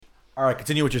All right,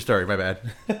 continue with your story. My bad.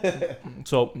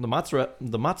 So the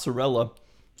mozzarella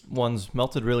ones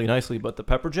melted really nicely, but the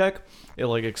pepper jack, it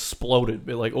like exploded.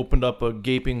 It like opened up a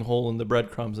gaping hole in the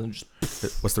breadcrumbs and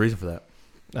just What's the reason for that?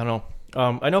 I don't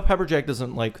know. I know pepper jack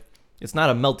doesn't like. It's not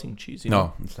a melting cheese. You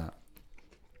know? No, it's not.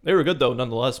 They were good though,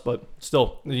 nonetheless. But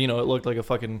still, it looked like a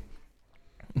fucking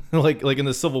like in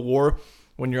the Civil War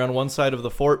when you're on one side of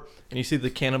the fort and you see the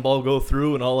cannonball go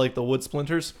through and all like the wood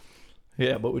splinters.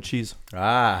 Yeah, but with cheese.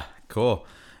 Ah, cool.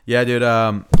 Yeah, dude.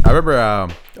 I remember.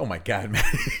 Oh my god, man.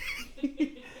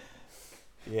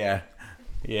 Yeah,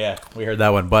 we heard that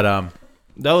one, but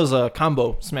That was a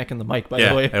combo smacking the mic, by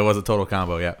the way. it was a total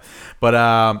combo, yeah. But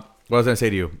what was I gonna say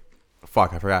to you?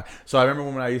 Fuck, I forgot. So I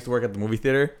remember when I used to work at the movie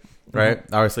theater, right?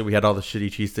 Mm-hmm. Obviously, we had all the shitty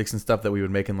cheese sticks and stuff that we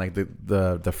would make in like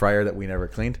the fryer that we never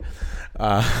cleaned.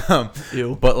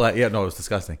 Ew. But like, yeah, no, it was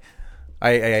disgusting.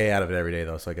 I ate out of it every day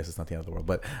though, so I guess it's not the end of the world.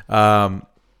 But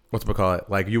what's it call it?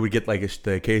 Like you would get like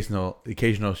the occasional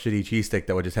shitty cheese stick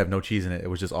that would just have no cheese in it. It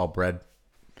was just all bread.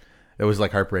 It was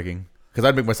like heartbreaking because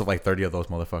I'd make myself like 30 of those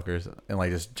motherfuckers and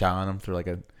like just chow on them through like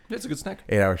It's a good snack.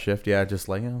 8-hour shift. Yeah, just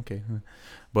like okay,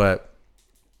 but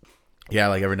yeah,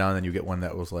 like every now and then you get one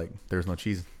that was like there's no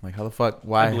cheese. Like how the fuck?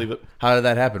 Why? I believe it. How did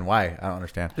that happen? Why? I don't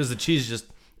understand. Because the cheese just,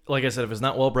 like I said, if it's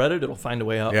not well breaded, it'll find a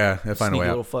way out. Yeah, it'll find a way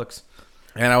out. Little fucks.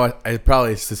 And I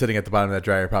probably sitting at the bottom of that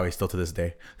dryer probably still to this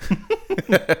day.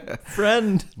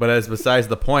 Friend. But it's besides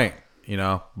the point,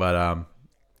 But I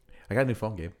got a new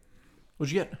phone, Gabe.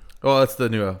 What'd you get? Oh, that's the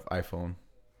new iPhone.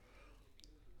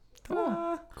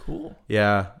 Oh, cool.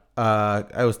 Yeah,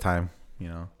 it was time. It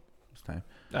was time.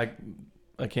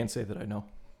 I can't say that I know.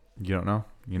 You don't know?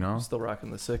 I'm still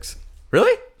rocking the 6.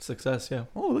 Really? 6S, yeah.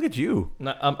 Oh, look at you.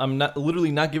 I'm not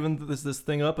literally not giving this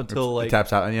thing up until It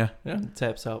taps out on you. Yeah, it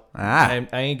taps out. Ah.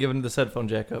 I ain't giving this headphone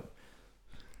jack up.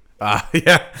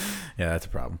 Yeah, that's a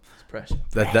problem. It's precious.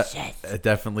 That it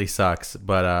definitely sucks,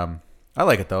 but I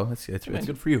like it though. It's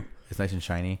good for you. It's nice and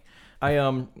shiny. Did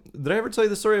I ever tell you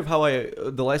the story of how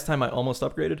the last time I almost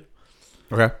upgraded?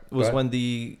 Okay. Was when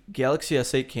the Galaxy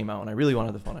S8 came out and I really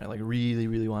wanted the phone. I like really,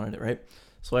 really wanted it, right?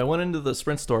 So I went into the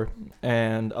Sprint store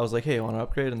and I was like, hey, I want to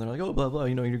upgrade. And they're like, oh, blah, blah,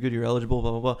 you're good, you're eligible,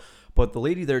 blah, blah, blah. But the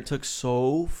lady there took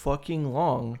so fucking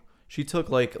long. She took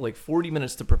like 40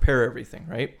 minutes to prepare everything,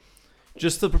 right?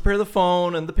 Just to prepare the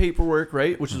phone and the paperwork,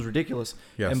 right? Which is ridiculous.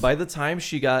 Yes. And by the time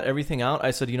she got everything out,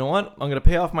 I said, you know what? I'm going to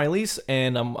pay off my lease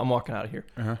and I'm walking out of here.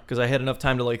 Because I had enough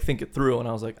time to like think it through. And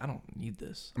I was like, I don't need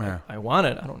this. Yeah. I want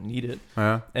it. I don't need it.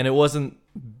 And it wasn't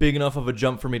big enough of a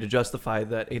jump for me to justify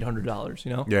that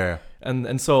 $800, Yeah.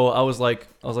 And so I was like,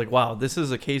 wow, this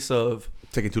is a case of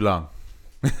taking too long.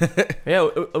 Yeah,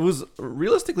 it was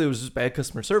realistically it was just bad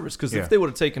customer service because if they would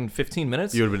have taken 15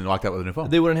 minutes, you would have been locked out with a new phone.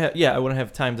 They wouldn't have. Yeah, I wouldn't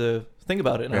have time to think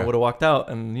about it, and I would have walked out,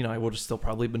 and I would have still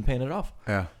probably been paying it off.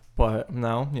 Yeah. But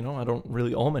now, I don't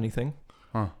really owe them anything.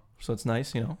 So it's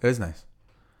nice, It is nice.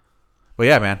 But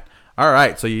yeah, man. All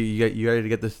right, so you ready to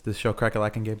get this show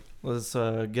crack-a-lacking, Gabe? Let's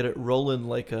get it rolling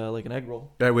like an egg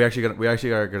roll. Yeah, we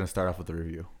actually are gonna start off with the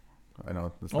review. I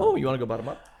know. Oh, you want to go bottom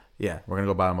up? Yeah, we're gonna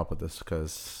go bottom up with this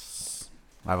because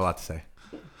I have a lot to say.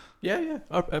 Yeah,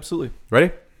 absolutely.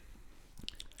 Ready?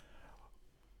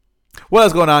 What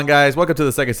is going on, guys? Welcome to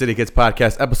the Second City Kids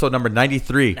podcast, episode number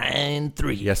 93.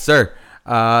 93. Yes, sir.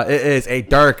 It is a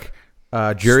dark,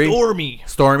 stormy.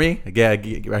 Yeah,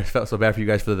 I felt so bad for you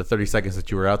guys for the 30 seconds that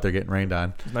you were out there getting rained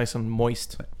on. Nice and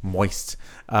moist.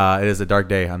 It is a dark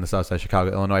day on the south side of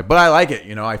Chicago, Illinois, but I like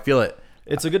it. I feel it.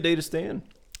 It's a good day to stay in.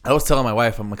 I was telling my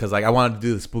wife, because I wanted to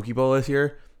do the Spooky Bowl this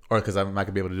year, or because I'm not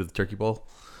gonna be able to do the Turkey Bowl.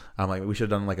 I'm like, we should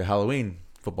have done like a Halloween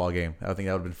football game. I think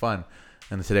that would have been fun,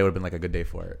 and today would have been like a good day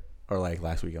for it. Or like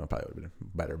last weekend probably would have been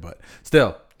better, but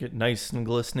still. Get nice and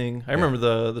glistening. I remember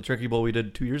the Turkey Bowl we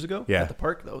did 2 years ago at the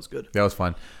park. That was good. That was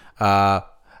fun. I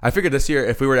figured this year,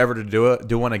 if we were ever to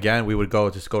do one again, we would go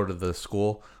to the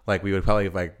school. Like we would probably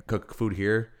like cook food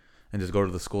here and just go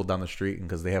to the school down the street,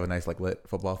 because they have a nice like lit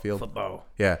football field. Football.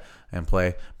 Yeah, and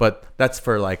play. But that's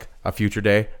for like a future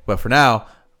day. But for now,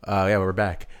 we're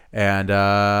back. And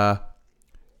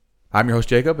I'm your host,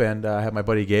 Jacob, and I have my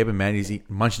buddy Gabe, and man, he's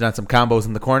munching on some combos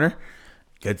in the corner.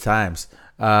 Good times.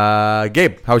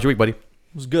 Gabe, how was your week, buddy?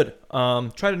 It was good.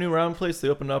 Tried a new ramen place. They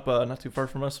opened up not too far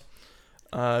from us.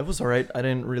 It was all right. I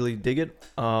didn't really dig it.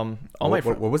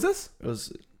 What was this?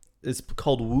 It's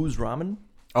called Woo's Ramen.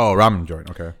 Oh, ramen joint.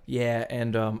 Okay. Yeah,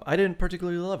 and I didn't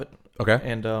particularly love it. Okay.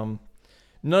 And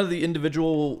none of the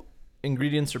individual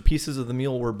ingredients or pieces of the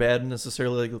meal were bad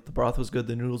necessarily. Like the broth was good,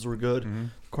 the noodles were good,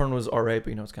 the corn was all right,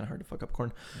 but it's kind of hard to fuck up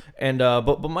corn. And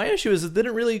but my issue is it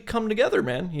didn't really come together,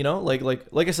 man.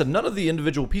 Like I said, none of the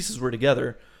individual pieces were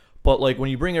together, But like when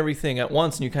you bring everything at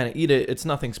once and you kind of eat it, it's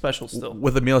nothing special still.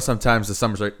 With a meal, sometimes the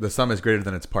sum is greater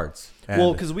than its parts. And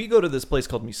Well, because we go to this place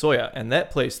called Misoya, and that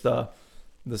place the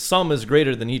sum is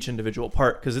greater than each individual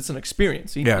part because it's an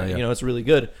experience. Yeah. You know, it's really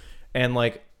good. And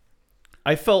like,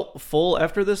 I felt full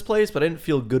after this place, but I didn't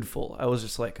feel good full. I was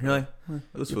just like, really,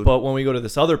 it was food. But when we go to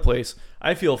this other place,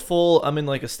 I feel full. I'm in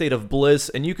like a state of bliss,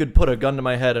 and you could put a gun to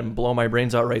my head and blow my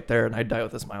brains out right there, and I'd die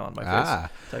with a smile on my face.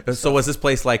 type of So stuff. was this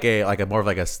place like a more of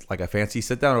like a fancy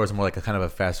sit down, or was it more like a kind of a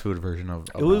fast food version of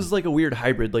It was like a weird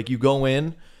hybrid. Like you go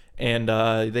in, and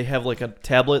they have like a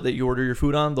tablet that you order your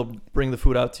food on. They'll bring the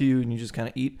food out to you, and you just kind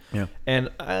of eat. Yeah.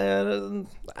 And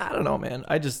I don't know, man.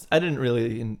 I didn't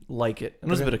really like it. And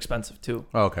it was a bit expensive too.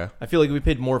 Oh, okay. I feel like we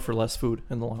paid more for less food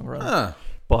in the long run. Huh.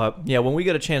 But yeah, when we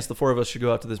get a chance, the four of us should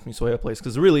go out to this Misoya place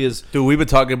because it really is. Dude, we've been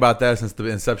talking about that since the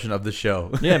inception of the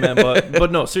show. Yeah, man.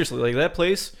 But no, seriously, like that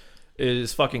place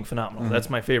is fucking phenomenal. Mm-hmm. That's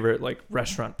my favorite like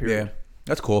restaurant. Period. Yeah,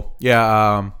 that's cool.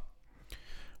 Yeah.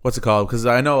 What's it called? Because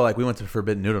I know like we went to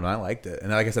Forbidden Noodle and I liked it,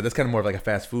 and like I said, that's kind of more of like a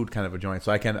fast food kind of a joint.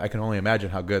 So I can only imagine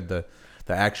how good the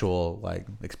actual like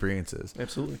experience is.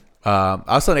 Absolutely. I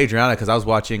was telling Adriana because I was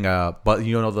watching but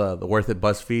you know the Worth It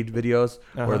BuzzFeed videos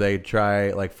where they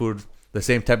try like food, the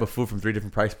same type of food from 3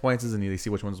 different price points, and they see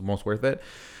which one's most worth it.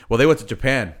 Well, they went to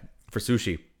Japan for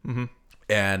sushi. Mm-hmm.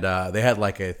 And they had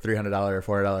like a $300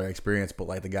 or $400 experience, but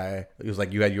like the guy, it was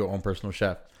like you had your own personal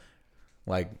chef,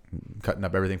 like cutting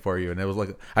up everything for you. And it was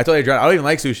like, I told Adriana, I don't even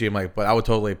like sushi. I'm like, but I would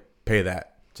totally pay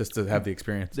that just to have the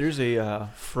experience. There's a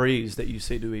phrase that you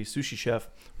say to a sushi chef,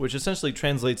 which essentially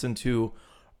translates into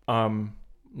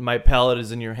my palate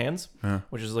is in your hands,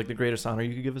 which is like the greatest honor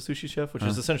you could give a sushi chef, which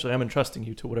is essentially I'm entrusting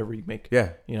you to whatever you make. Yeah.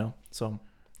 You know, so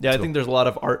yeah, I think there's a lot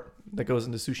of art that goes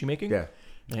into sushi making. Yeah.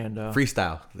 And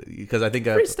freestyle, because I think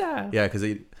freestyle. Yeah, because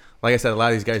like I said, a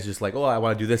lot of these guys are just like, oh, I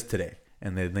want to do this today,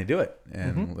 and they do it,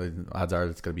 and the odds are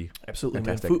it's gonna be absolutely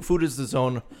fantastic. man. Food is its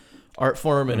own art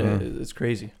form, and it's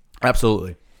crazy.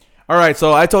 Absolutely. All right,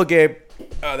 so I told Gabe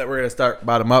that we're gonna start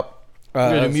bottom up. We're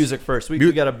gonna do music first.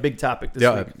 We got a big topic this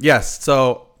week. Yes.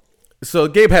 So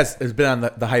Gabe has been on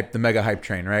the mega hype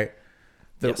train, right?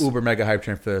 The Yes. uber mega hype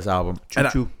train for this album.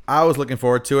 Choo-choo. And I was looking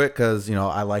forward to it because, you know,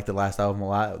 I liked the last album a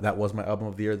lot. That was my album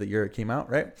of the year it came out,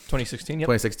 right? 2016. Yep.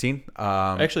 2016.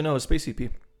 Actually, no, it's Space EP. No,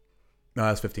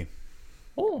 that's 15.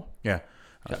 Oh, Yeah.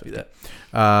 copy that.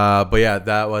 But yeah,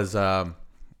 that was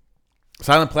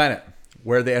Silent Planet,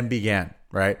 where the end began,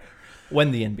 right?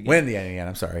 When the end began. When the end began,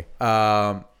 I'm sorry.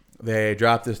 They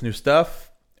dropped this new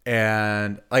stuff,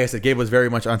 and like I said, Gabe was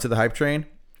very much onto the hype train,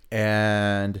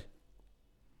 and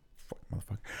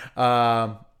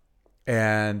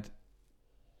and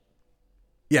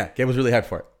yeah, Gabe was really hyped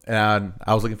for it, and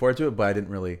I was looking forward to it, but I didn't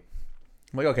really.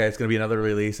 I'm like, okay, it's gonna be another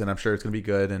release, and I'm sure it's gonna be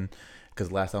good, and because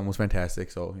the last album was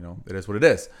fantastic, so you know it is what it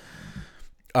is.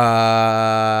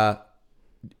 I'm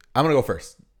gonna go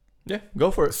first. Yeah,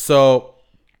 go for it. So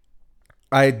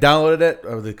I downloaded it.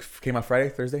 It came out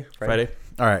Thursday. Friday.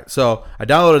 All right, so I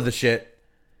downloaded the shit,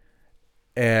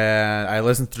 and I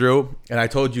listened through, and I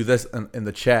told you this in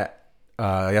the chat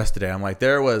yesterday. I'm like,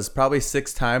 there was probably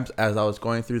 6 times as I was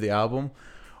going through the album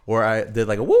where I did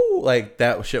like a woo, like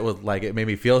that shit was like, it made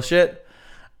me feel shit.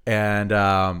 And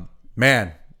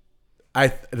man,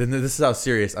 this is how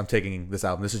serious I'm taking this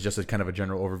album. This is just a kind of a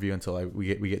general overview until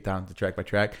we get down to track by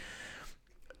track.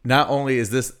 Not only is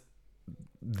this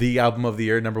the album of the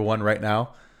year, number 1 right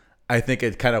now, I think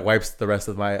it kind of wipes the rest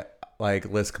of my like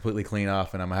list completely clean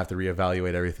off, and I'm gonna have to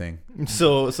reevaluate everything.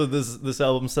 So this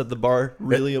album set the bar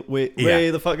really way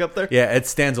the fuck up there. Yeah, it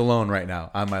stands alone right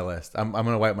now on my list. I'm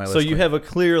gonna wipe my list. So you clean. have a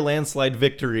clear landslide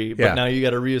victory, but Yeah. now you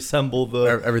got to reassemble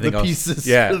Everything the else. pieces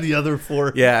Yeah. for the other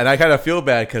 4. Yeah, and I kind of feel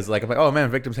bad because like I'm like, oh man,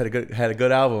 Victims had a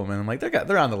good album, and I'm like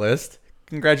they're on the list.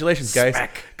 Congratulations, guys.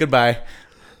 Smack. Goodbye.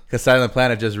 Because Silent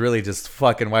Planet just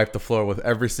fucking wiped the floor with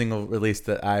every single release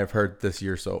that I have heard this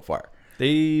year so far.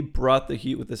 They brought the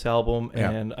heat with this album, Yeah.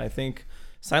 and I think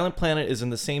Silent Planet is in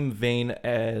the same vein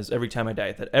as Every Time I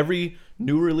Die. That every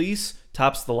new release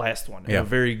tops the last one in Yeah. a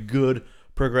very good,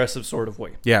 progressive sort of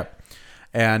way. Yeah,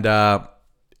 and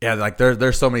like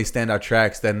there's so many standout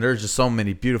tracks. Then there's just so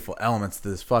many beautiful elements to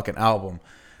this fucking album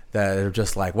that are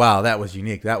just like, wow, that was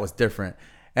unique, that was different.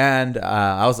 And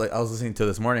I was listening to it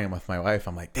this morning with my wife.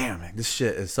 I'm like, damn, man, this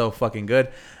shit is so fucking good.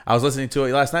 I was listening to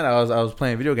it last night. I was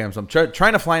playing video games. I'm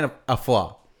trying to find a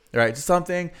flaw, right? Just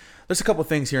something. There's a couple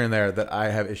things here and there that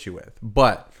I have issue with,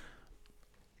 but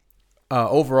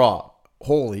overall,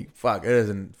 holy fuck, it is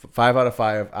a 5 out of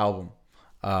 5 album.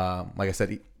 Like I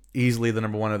said, easily the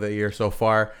number 1 of the year so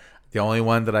far. The only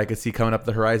one that I could see coming up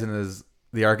the horizon is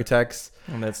The Architects.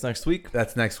 And that's next week.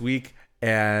 That's next week.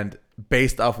 And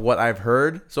based off what I've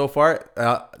heard so far,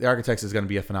 The Architects is going to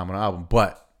be a phenomenal album.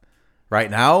 But right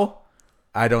now,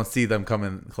 I don't see them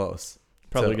coming close.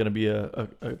 Probably going to be a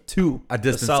two,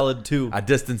 a solid two, a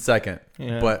distant second.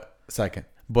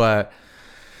 But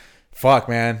fuck,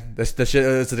 man, this shit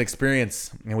is an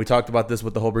experience. And we talked about this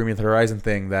with the whole Bring Me the Horizon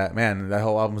thing. That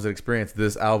whole album is an experience.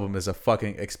 This album is a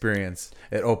fucking experience.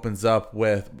 It opens up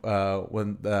with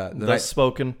when Thus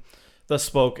Spoke,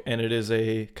 and it is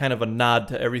a kind of a nod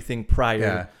to everything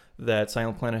prior that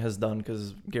Silent Planet has done,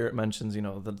 because Garrett mentions,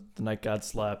 the night God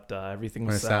slept, everything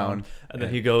was sound, and then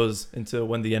he goes into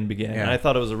When the End Began. And I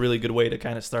thought it was a really good way to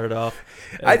kind of start off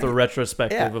with a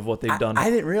retrospective of what they've done. I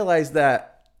didn't realize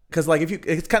that, because like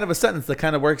it's kind of a sentence that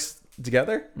kind of works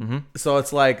together. Mm-hmm. So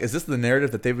it's like, is this the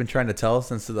narrative that they've been trying to tell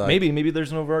since the maybe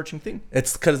there's an overarching theme?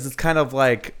 It's because it's kind of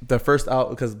like the first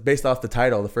album, because based off the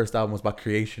title, the first album was about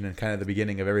creation and kind of the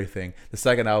beginning of everything. The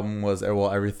second album was,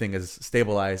 well, everything is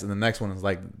stabilized, and the next one is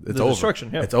like it's over.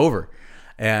 Destruction. Yeah. It's over.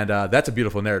 And that's a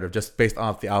beautiful narrative just based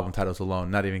off the album titles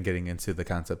alone, not even getting into the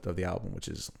concept of the album, which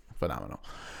is phenomenal.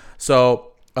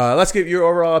 So let's give your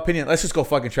overall opinion. Let's just go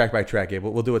fucking track by track, Gabe.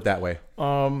 We'll do it that way.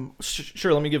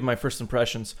 Sure. Let me give my first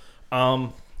impressions.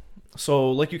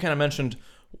 So like you kind of mentioned,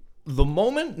 the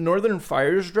moment Northern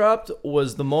Fires dropped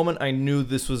was the moment I knew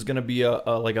this was going to be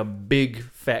a big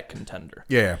fat contender.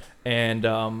 Yeah.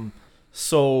 And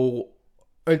so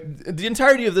the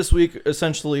entirety of this week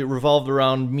essentially revolved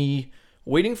around me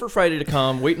waiting for Friday to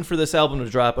come, waiting for this album to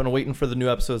drop, and waiting for the new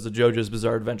episodes of JoJo's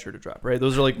Bizarre Adventure to drop, right?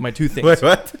 Those are like my two things. Wait,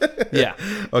 what? Yeah.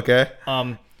 Okay.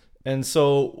 And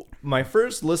so my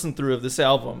first listen through of this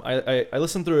album, I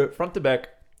listened through it front to back,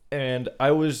 and I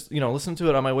was, listening to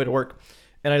it on my way to work,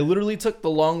 and I literally took the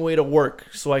long way to work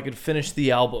so I could finish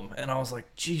the album. And I was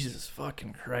like, Jesus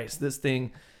fucking Christ, this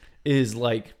thing is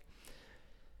like,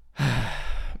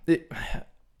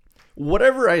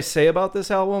 whatever I say about this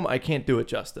album, I can't do it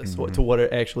justice to what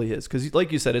it actually is. Because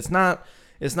like you said, it's not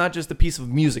just a piece of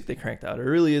music they cranked out. It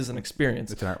really is an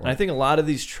experience. It's an artwork. And I think a lot of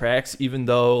these tracks, even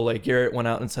though like Garrett went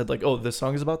out and said like, oh, this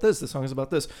song is about this song is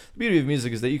about this. The beauty of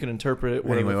music is that you can interpret it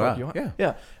whatever the fuck you want.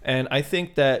 Yeah. And I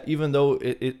think that even though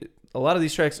a lot of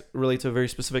these tracks relate to a very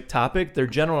specific topic, they're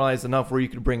generalized enough where you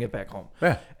could bring it back home.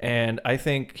 Yeah. And I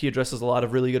think he addresses a lot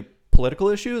of really good political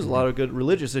issues, a lot of good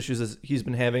religious issues that he's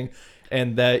been having.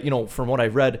 And that, from what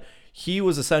I've read, he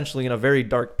was essentially in a very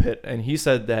dark pit. And he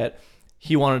said that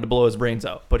he wanted to blow his brains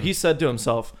out. But he said to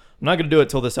himself, I'm not going to do it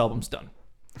till this album's done.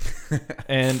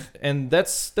 and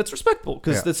that's respectable,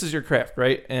 because this is your craft,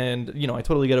 right? And, I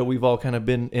totally get it. We've all kind of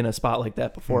been in a spot like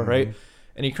that before, right?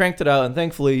 And he cranked it out, and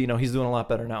thankfully, he's doing a lot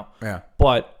better now. Yeah.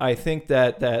 But I think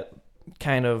that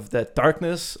kind of that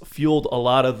darkness fueled a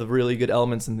lot of the really good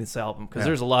elements in this album, because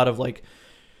there's a lot of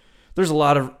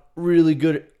really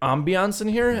good ambiance in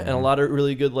here, and a lot of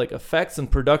really good like effects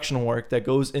and production work that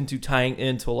goes into tying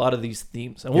into a lot of these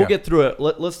themes. And we'll get through it.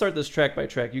 Let's start this track by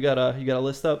track. You got a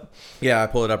list up? Yeah, I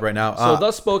pull it up right now. So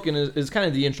Thus Spoken is kind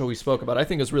of the intro we spoke about. I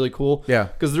think it's really cool. Yeah,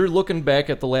 because they're looking back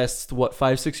at the last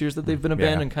 5-6 years that they've been a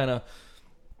band and kind of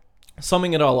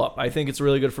summing it all up. I think it's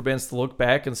really good for bands to look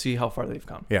back and see how far they've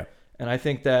come. Yeah, and I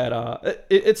think that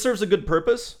it serves a good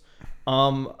purpose.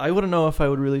 I wouldn't know if I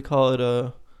would really call it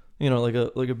a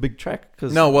like a big track.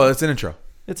 It's an intro.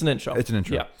 It's an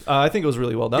intro. Yeah. I think it was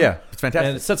really well done. Yeah, it's fantastic.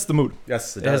 And it sets the mood.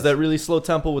 Yes, it has that really slow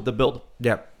tempo with the build.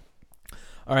 Yeah.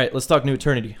 All right, let's talk New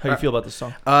Eternity. How do you feel about this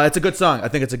song? It's a good song. I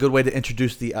think it's a good way to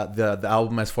introduce the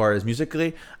album as far as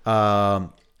musically. I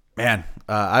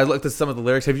looked at some of the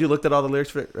lyrics. Have you looked at all the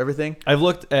lyrics for everything? I've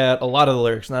looked at a lot of the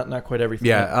lyrics, not quite everything.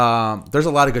 Yeah, there's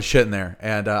a lot of good shit in there.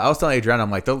 And I was telling Adriana,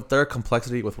 I'm like, their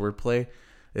complexity with wordplay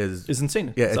is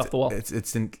insane. Yeah, it's off the wall.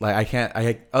 It's in, like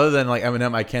I other than like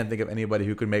Eminem, I can't think of anybody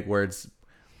who could make words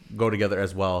go together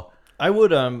as well. I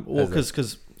would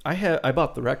because I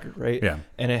bought the record, right? Yeah.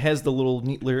 And it has the little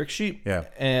neat lyric sheet. Yeah.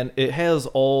 And it has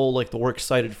all like the works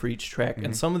cited for each track.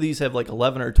 And some of these have like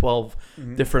 11 or 12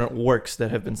 different works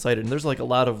that have been cited. And there's like a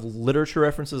lot of literature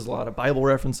references, a lot of Bible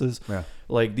references. Yeah.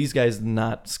 Like these guys did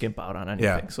not skimp out on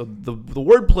anything. Yeah. So the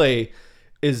wordplay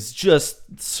is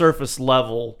just surface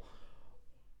level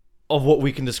of what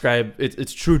we can describe.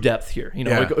 It's true depth here.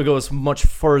 It goes much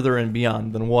further and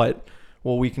beyond than what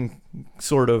we can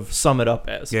sort of sum it up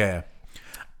as. Yeah.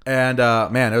 And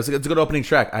it's a good opening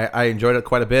track. I enjoyed it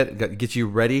quite a bit. Gets you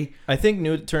ready. I think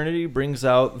New Eternity brings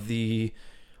out the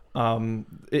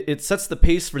it sets the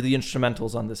pace for the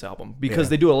instrumentals on this album, because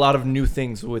they do a lot of new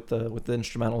things with the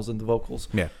instrumentals and the vocals.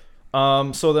 Yeah.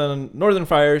 So then Northern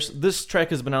Fires, this track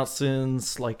has been out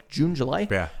since like June, July.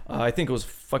 Yeah. I think it was a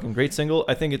fucking great single.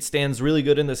 I think it stands really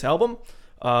good in this album.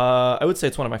 I would say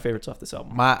it's one of my favorites off this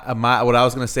album. My what I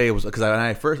was gonna say was because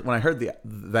when I heard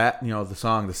the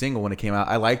song, the single when it came out,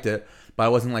 I liked it, but I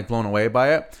wasn't like blown away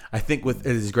by it. I think it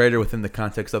is greater within the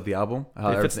context of the album.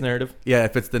 It fits the narrative. Yeah,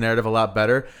 it fits the narrative a lot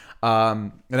better.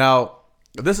 Now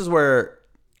this is where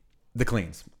the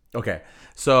cleans. Okay,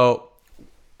 so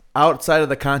outside of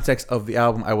the context of the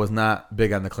album, I was not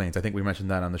big on the cleans. I think we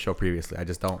mentioned that on the show previously. I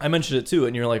just don't. I mentioned it too,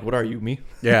 and you're like, "What are you, me?"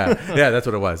 Yeah, that's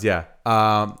what it was. Yeah,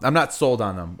 I'm not sold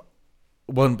on them.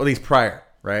 Well, at least prior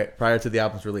to the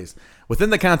album's release. Within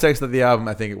the context of the album,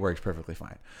 I think it works perfectly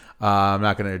fine. I'm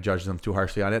not going to judge them too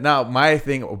harshly on it. Now, my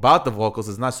thing about the vocals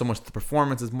is not so much the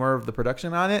performance, it's more of the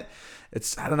production on it.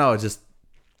 I don't know,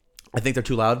 I think they're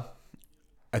too loud.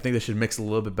 I think they should mix a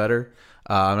little bit better.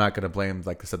 I'm not going to blame,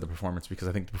 like I said, the performance, because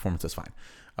I think the performance is fine.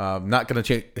 Not going to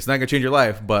change. It's not going to change your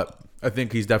life, but I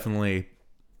think he's definitely,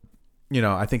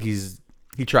 I think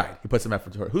he tried. He put some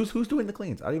effort to it. Who's doing the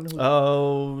cleans? I don't even know.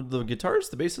 Oh, the guitarist,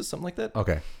 the bassist, something like that.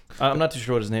 Okay. I'm not too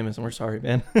sure what his name is, and we're sorry,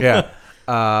 man. Yeah.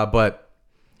 But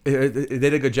it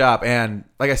did a good job. And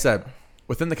like I said,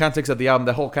 within the context of the album,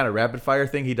 the whole kind of rapid fire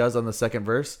thing he does on the second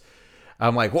verse,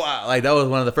 I'm like, wow, like that was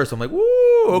one of the first. I'm like,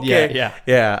 woo, okay,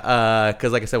 yeah.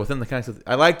 Because like I said, within the context,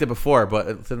 I liked it before, but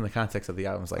within the context of the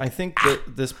album, it's like I think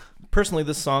that this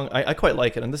song, I quite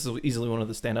like it, and this is easily one of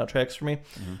the standout tracks for me.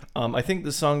 Mm-hmm. I think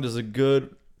this song does a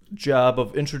good job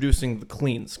of introducing the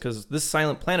cleans, because this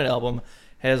Silent Planet album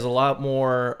has a lot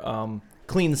more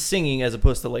clean singing as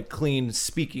opposed to like clean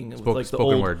speaking, with like the spoken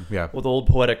old word, with the old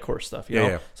poetic core stuff. You know?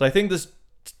 Yeah. So I think this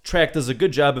track does a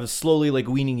good job of slowly like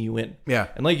weaning you in. Yeah.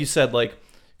 And like you said, like,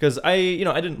 because I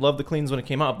didn't love the cleans when it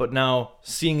came out, but now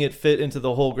seeing it fit into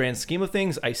the whole grand scheme of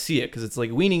things, I see it, because it's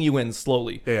like weaning you in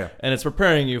slowly. Yeah. And it's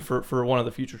preparing you for one of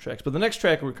the future tracks. But the next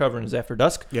track we're covering is After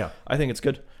Dusk. Yeah. I think it's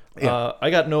good. Yeah. I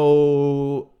got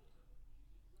no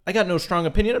strong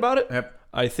opinion about it. Yep.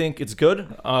 I think it's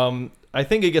good. I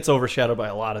think it gets overshadowed by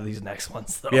a lot of these next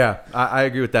ones, though. Yeah, I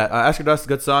agree with that. After Dusk is a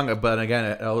good song, but again,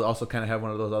 it also kind of have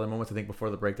one of those other moments. I think before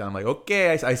the breakdown, I'm like,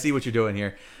 okay, I see what you're doing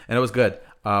here, and it was good.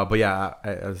 But yeah,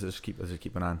 let's just keep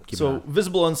on.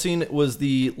 Visible Unseen was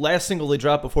the last single they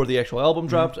dropped before the actual album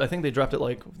dropped. I think they dropped it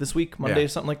like this week, Monday,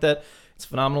 something like that. It's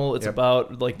phenomenal. It's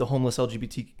about like the homeless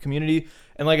LGBT community.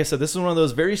 And like I said, this is one of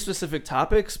those very specific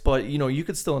topics, but you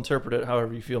could still interpret it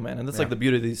however you feel, man. And that's like the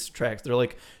beauty of these tracks. They're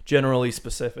like generally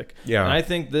specific. Yeah. And I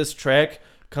think this track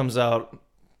comes out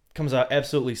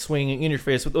absolutely swinging in your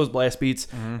face with those blast beats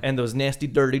and those nasty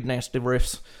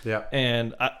riffs. Yeah.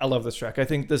 And I love this track. I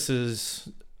think this is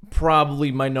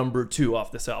probably my number 2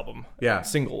 off this album. Yeah.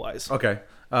 Single wise. Okay.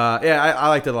 I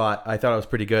liked it a lot. I thought it was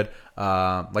pretty good.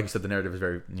 Like you said, the narrative is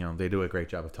very, they do a great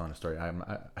job of telling a story. I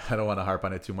don't want to harp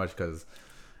on it too much because,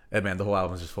 man, the whole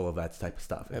album is just full of that type of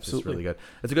stuff. It's Absolutely. just really good.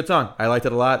 It's a good song. I liked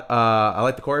it a lot. I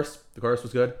liked the chorus. The chorus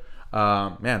was good.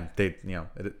 Man,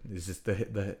 it's just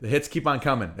the hits keep on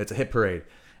coming. It's a hit parade.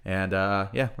 And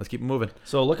let's keep it moving.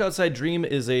 So Look Outside Dream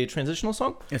is a transitional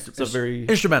song. It's a very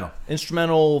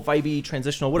instrumental, vibey,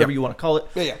 transitional, whatever you want to call it.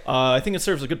 Yeah. I think it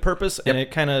serves a good purpose, and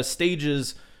it kind of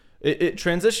stages. It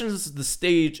transitions the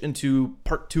stage into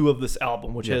part 2 of this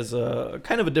album, which has a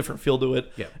kind of a different feel to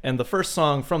it. Yeah. And the first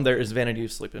song from there is Vanity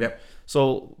of Sleeping. Yep.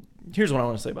 So here's what I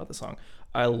want to say about the song.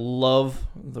 I love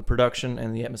the production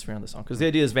and the atmosphere on the song, because the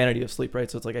idea is vanity of sleep, right?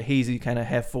 So it's like a hazy kind of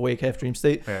half awake, half dream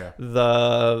state. Yeah.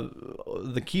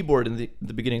 The keyboard in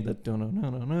the beginning,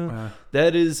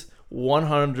 that is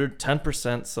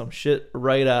 110% some shit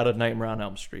right out of Nightmare on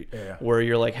Elm Street, where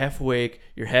you're like half awake,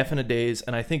 you're half in a daze,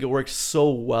 and I think it works so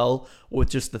well with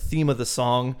just the theme of the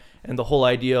song and the whole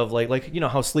idea of like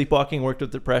how Sleepwalking worked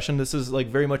with depression. This is like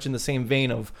very much in the same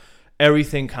vein of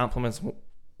everything complements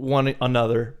one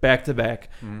another back to back,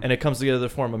 and it comes together to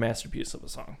form a masterpiece of a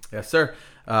song. Yes, sir.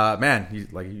 Man, you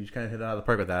kind of hit it out of the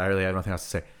park with that. I really have nothing else to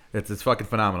say. It's fucking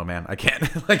phenomenal, man. I can't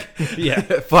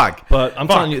fuck. But I'm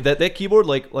telling you that keyboard,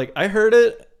 like I heard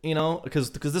it,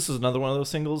 because this was another one of those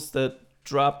singles that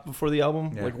dropped before the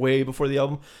album, like way before the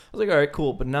album. I was like, all right,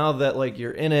 cool. But now that like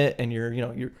you're in it and you're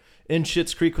in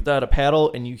Schitt's Creek without a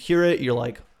paddle and you hear it, you're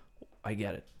like, I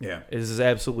get it. Yeah, this is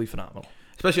absolutely phenomenal.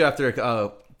 Especially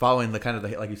after following the kind of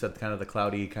like you said, kind of the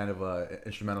cloudy kind of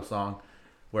instrumental song,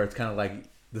 where it's kind of like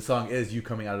the song is you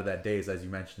coming out of that daze, as you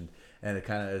mentioned, and it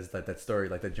kind of is like that story,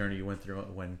 like that journey you went through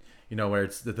when where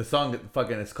it's the song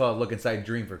fucking it's called Look Inside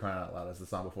Dream, for crying out loud. It's the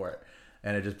song before it,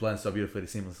 and it just blends so beautifully,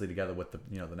 seamlessly together with the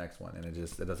the next one, and it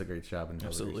does a great job and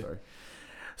tells a great story.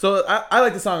 So I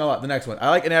like the song a lot. The next one I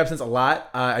like In Absence a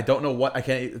lot. I don't know what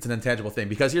it's an intangible thing,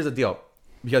 because here's the deal.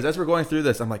 Because as we're going through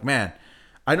this, I'm like, man,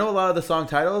 I know a lot of the song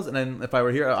titles, and then if I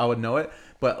were here, I would know it.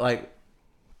 But like,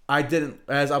 I didn't.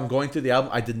 As I'm going through the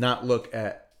album, I did not look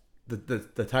at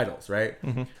the titles, right?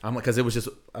 Mm-hmm. I'm like, because it was just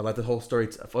I let the whole story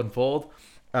unfold.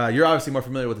 You're obviously more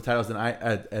familiar with the titles than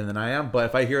I am, but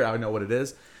if I hear it, I know what it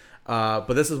is. But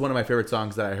this is one of my favorite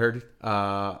songs that I heard,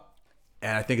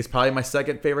 and I think it's probably my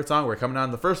second favorite song. We're coming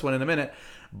on the first one in a minute,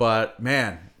 but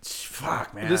man,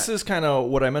 fuck, man. This is kind of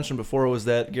what I mentioned before, was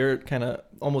that Garrett kind of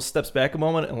almost steps back a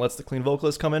moment and lets the clean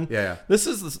vocalist come in. Yeah. This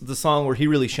is the song where he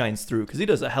really shines through, because he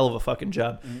does a hell of a fucking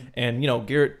job. Mm-hmm. And,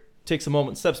 Garrett takes a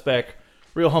moment, steps back,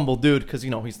 real humble dude, because,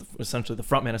 he's essentially the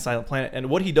frontman of Silent Planet. And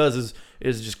what he does is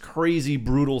just crazy,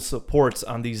 brutal supports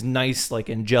on these nice, like,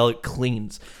 angelic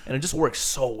cleans. And it just works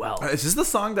so well. Is this the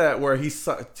song where he's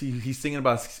singing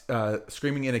about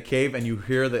screaming in a cave, and you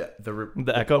hear the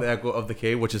echo of the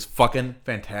cave, which is fucking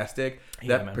fantastic.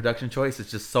 Yeah, That man. production choice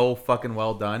is just so fucking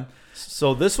well done.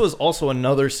 So this was also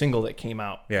another single that came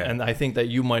out. Yeah. And I think that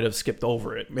you might have skipped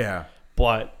over it. Yeah.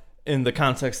 But in the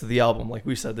context of the album, like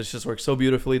we said, this just works so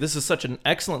beautifully. This is such an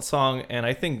excellent song, and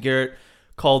I think Garrett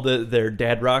called it their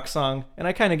dad rock song, and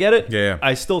I kind of get it. Yeah.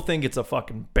 I still think it's a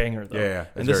fucking banger, though. Yeah.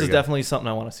 And this is definitely something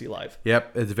I want to see live.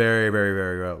 Yep, it's very, very,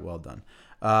 very well done.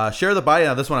 Share the Body.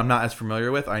 Now, this one I'm not as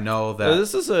familiar with. I know that.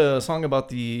 This is a song about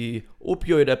the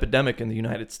opioid epidemic in the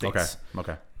United States.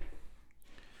 Okay.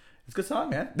 It's a good song,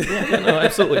 man. Yeah, no,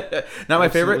 absolutely. Not my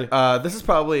Absolutely. favorite. This is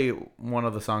probably one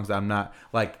of the songs that I'm not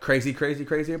like crazy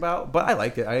about, but I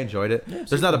liked it. I enjoyed it. Yeah,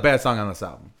 There's not a bad song on this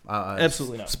album.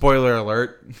 Absolutely not. Spoiler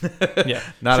alert. Yeah.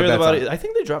 Not Share a bad the Body. song. I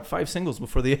think they dropped 5 singles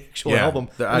before the actual Yeah. album.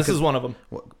 The- And this 'cause- is one of them.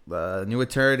 New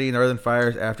Eternity, Northern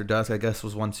Fires, After Dusk, I guess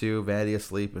was 1, 2, Vanity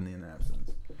Asleep, and In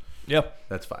Absence. Yep.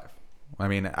 That's 5. I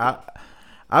mean,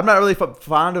 I'm not really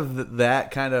fond of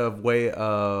that kind of way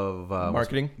of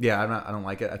Marketing? Yeah, I don't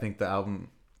like it.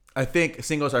 I think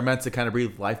singles are meant to kind of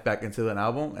breathe life back into an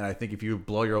album, and I think if you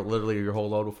blow literally your whole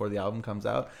load before the album comes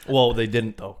out, Well, they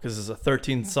didn't, though, because it's a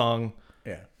 13-song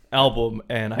yeah, album,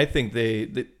 and I think they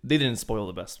didn't spoil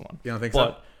the best one. you don't think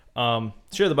so? But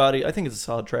Share the Body, I think it's a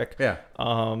solid track. Yeah,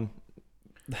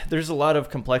 There's a lot of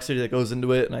complexity that goes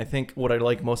into it, and I think what I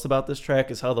like most about this track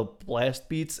is how the blast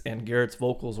beats and Garrett's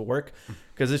vocals work,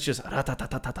 because it's just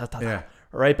Yeah.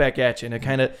 right back at you,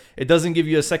 and it doesn't give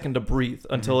you a second to breathe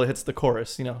until it hits the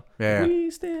chorus. Yeah. We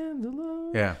stand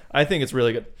alone. yeah, I think it's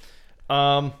really good.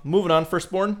 Moving on,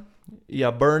 Firstborn.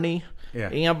 Yeah, Bernie.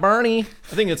 yeah. Yeah, Bernie.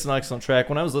 I think it's an excellent track.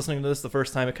 When I was listening to this the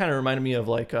first time, it kind of reminded me of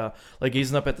like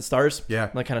Gazing Up at the Stars. Yeah.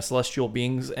 Like kind of celestial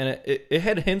beings, and it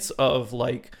had hints of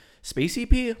like Space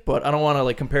EP, but I don't want to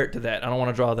like compare it to that. I don't want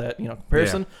to draw that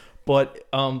comparison. Yeah. But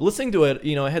listening to it,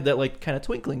 it had that like kind of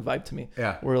twinkling vibe to me.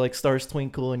 Yeah. Where like stars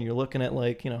twinkle and you're looking at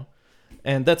like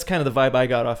and that's kind of the vibe I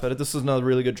got off of it. This is another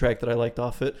really good track that I liked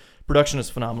off it. Production is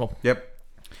phenomenal. Yep.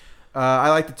 I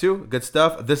liked it too. Good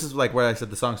stuff. This is like where I said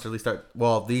the songs really start.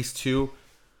 Well, these two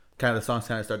kind of the songs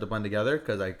kind of start to blend together,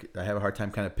 because I have a hard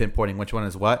time kind of pinpointing which one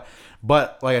is what.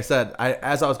 But like I said,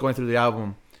 as I was going through the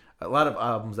album, a lot of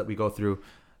albums that we go through,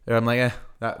 I'm like,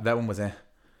 that one was I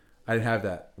didn't have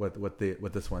that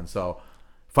with this one. So,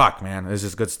 fuck, man, it's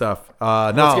just good stuff.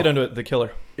 Let's No, get into it. The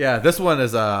Killer. yeah, this one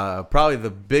is probably the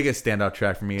biggest standout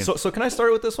track for me. So can I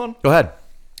start with this one? Go ahead.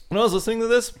 When I was listening to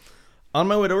this, on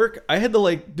my way to work, I had to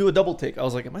like do a double take. I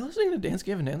was like, am I listening to Dance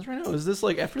Gavin Dance right now? Is this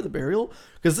like After the Burial?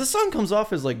 Because this song comes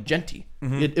off as like genty.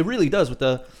 It really does with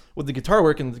the guitar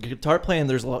work and the guitar playing.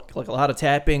 There's a lot of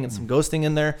tapping and some ghosting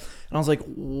in there. And I was like,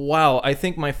 wow, I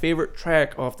think my favorite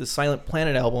track off the Silent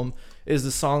Planet album is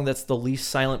the song that's the least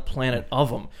Silent Planet of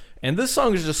them. And this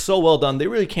song is just so well done. They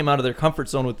really came out of their comfort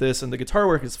zone with this, and the guitar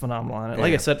work is phenomenal on it.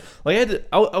 Like Yeah. I said, like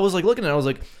I was like looking at it, I was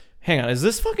like, hang on, is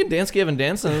this fucking Dance Gavin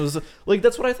Dance? And it was like,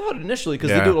 that's what I thought initially,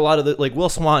 because Yeah. they do a lot of the, like Will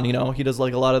Swan, he does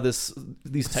like a lot of these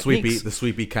techniques. The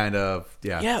sweepy kind of,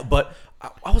 yeah. Yeah, but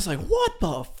I was like, what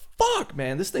the fuck,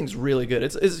 man? This thing's really good.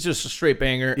 It's just a straight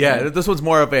banger. Yeah, And this one's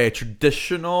more of a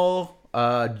traditional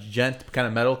gent kind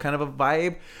of metal kind of a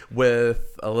vibe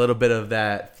with a little bit of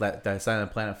that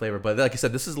Silent Planet flavor. But like I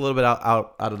said, this is a little bit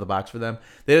out of the box for them.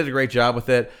 They did a great job with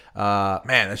it.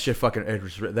 Man, that shit fucking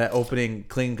that opening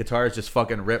clean guitars just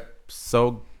fucking rip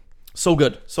so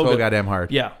good. So good. goddamn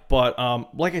hard. Yeah, but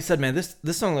like I said, man, this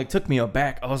song like took me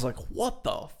aback. I was like, what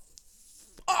the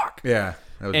fuck? Yeah.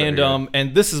 That was And very good.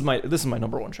 and this is my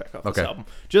number one track off this Okay. album.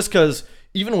 Just because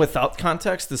even without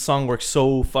context, this song works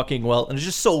so fucking well, and it's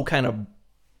just so kind of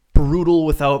brutal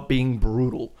without being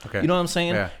brutal. Okay. You know what I'm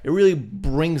saying? Yeah. It really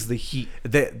brings the heat.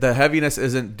 The heaviness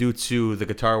isn't due to the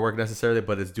guitar work necessarily,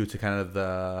 but it's due to kind of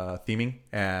the theming,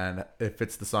 and it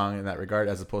fits the song in that regard,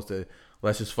 as opposed to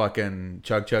let's just fucking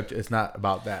chug. It's not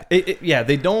about that. Yeah,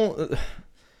 they don't.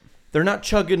 They're not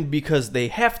chugging because they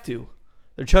have to.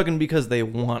 They're chugging because they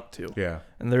want to. Yeah.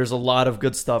 And there's a lot of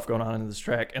good stuff going on in this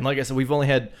track. And like I said, we've only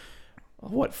had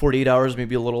 48 hours,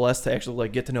 maybe a little less, to actually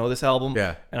like get to know this album.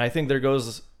 Yeah. And I think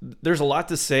there's a lot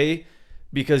to say,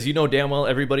 because you know damn well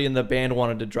everybody in the band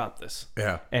wanted to drop this.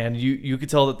 Yeah. And you could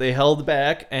tell that they held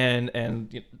back,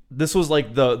 and this was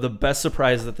like the best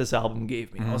surprise that this album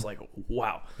gave me. I was like,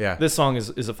 wow. Yeah. This song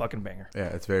is a fucking banger. Yeah,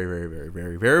 it's very, very, very,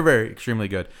 very, very, very extremely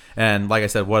good. And like I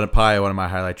said, What a Pie, one of my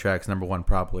highlight tracks, number one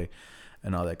probably,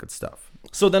 and all that good stuff.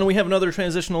 So then we have another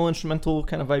transitional instrumental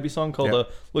kind of vibey song called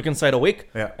Look Inside Awake.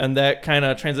 Yeah. And that kind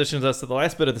of transitions us to the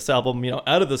last bit of this album,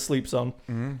 out of the sleep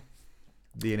zone.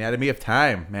 The Anatomy of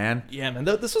Time, man. Yeah, man.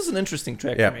 This was an interesting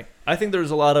track Yeah. for me. I think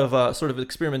there's a lot of sort of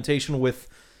experimentation with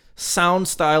sound,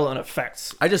 style, and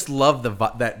effects. I just love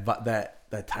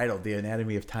that title, The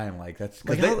Anatomy of Time. Like that's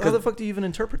Like, how the fuck do you even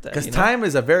interpret that? because time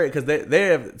is they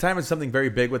have time is something very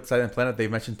big with Silent Planet. They've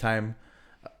mentioned time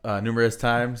numerous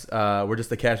times. We're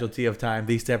just a casualty of time.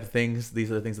 These type of things.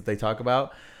 These are the things that they talk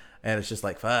about. And it's just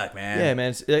like, fuck, man. Yeah,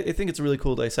 man. I think it's a really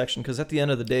cool dissection, because at the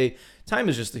end of the day, time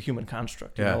is just a human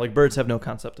construct. You Yeah. know? Like birds have no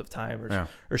concept of time Yeah.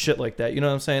 or shit like that. You know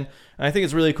what I'm saying? And I think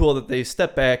it's really cool that they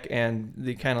step back and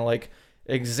they kind of like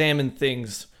examine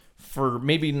things for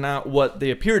maybe not what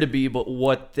they appear to be, but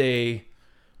what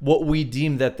we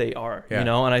deem that they are. Yeah. You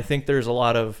know? And I think there's a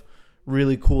lot of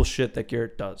really cool shit that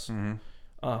Garrett does.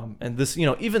 And this,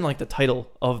 even like the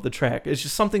title of the track, it's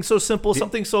just something so simple,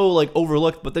 something so like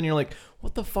overlooked, but then you're like,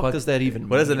 what the fuck does that even mean?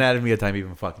 What does Anatomy of Time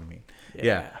even fucking mean?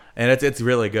 Yeah. And it's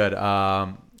really good.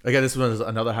 Again, this was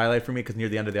another highlight for me, because near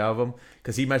the end of the album,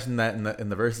 because he mentioned that in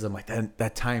the verses, I'm like,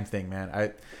 that time thing, man.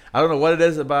 I don't know what it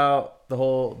is about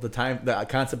the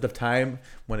concept of time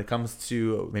when it comes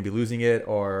to maybe losing it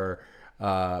or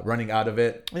running out of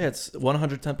it. Yeah, it's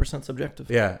 110% subjective.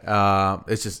 Yeah,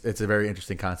 it's a very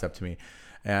interesting concept to me,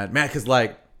 and man, because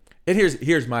like, and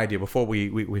here's my idea before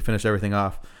we finish everything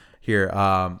off here.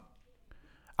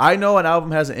 I know an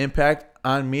album has an impact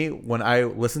on me when I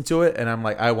listen to it, and I'm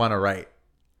like, I want to write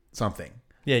something.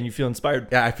 Yeah, and you feel inspired.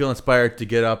 Yeah, I feel inspired to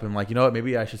get up and like, you know what,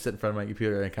 maybe I should sit in front of my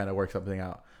computer and kind of work something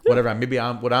out. Whatever, maybe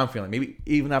what I'm feeling. Maybe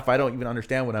even if I don't even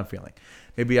understand what I'm feeling,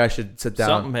 maybe I should sit down.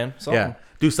 Something, man. Something. Yeah,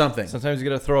 do something. Sometimes you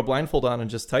got to throw a blindfold on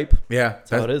and just type. Yeah, that's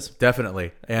how it is.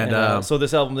 Definitely. And so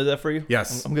this album did that for you?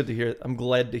 Yes. I'm good to hear. I'm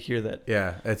glad to hear that.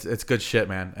 Yeah, it's good shit,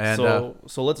 man. And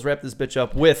so let's wrap this bitch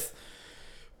up with,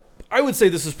 I would say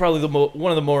this is probably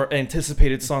one of the more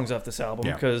anticipated songs off this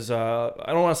album, because I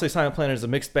don't want to say Silent Planet is a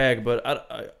mixed bag,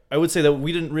 but I would say that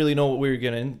we didn't really know what we were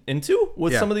getting into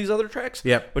with some of these other tracks.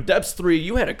 Yep. But Depths 3,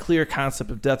 you had a clear concept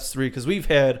of Depths 3, because we've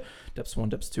had Depths 1,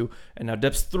 Depths 2, and now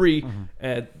Depths 3.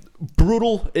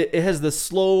 Brutal. It has the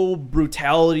slow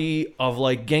brutality of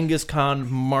like Genghis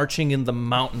Khan marching in the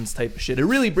mountains type of shit. It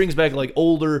really brings back like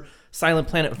older Silent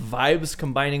Planet vibes,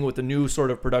 combining with the new sort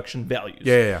of production values.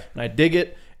 Yeah. And I dig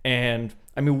it. And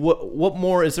I mean, what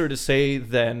more is there to say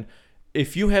than,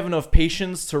 if you have enough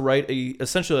patience to write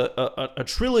essentially a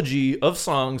trilogy of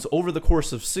songs over the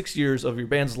course of 6 years of your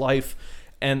band's life,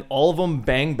 and all of them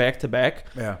bang back to back,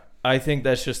 I think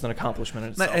that's just an accomplishment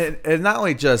in itself. And not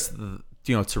only just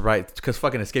to write, because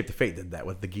fucking Escape the Fate did that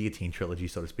with the Guillotine trilogy,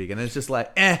 so to speak, and it's just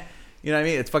like, you know what I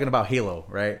mean? It's fucking about Halo,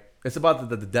 right? It's about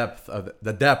the depth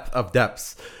of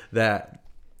depths that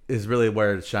is really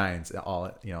where it shines,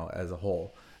 all as a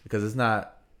whole. Because it's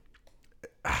not,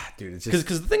 dude. It's just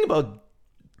because the thing about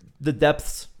the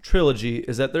Depths trilogy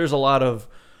is that there's a lot of,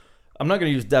 I'm not going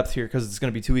to use depth here because it's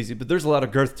going to be too easy, but there's a lot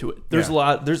of girth to it. There's a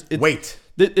lot. Weight.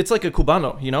 It's like a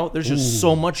Cubano, There's just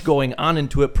so much going on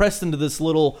into it, pressed into this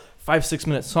little 5-6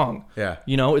 minute song. Yeah.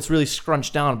 It's really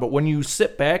scrunched down. But when you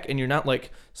sit back and you're not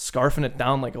like scarfing it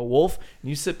down like a wolf, and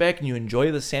you sit back and you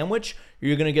enjoy the sandwich,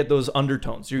 you're gonna get those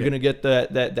undertones. You're gonna get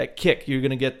that kick. You're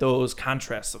gonna get those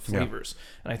contrasts of flavors.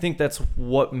 And I think that's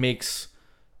what makes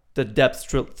the Depths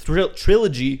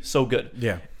trilogy so good.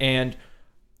 Yeah. And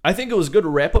I think it was a good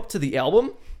wrap up to the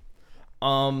album.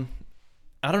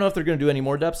 I don't know if they're gonna do any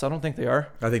more Depths. I don't think they are.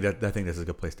 I think this is a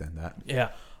good place to end that. Yeah.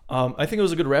 I think it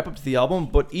was a good wrap up to the album,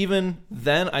 but even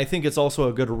then, I think it's also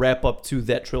a good wrap up to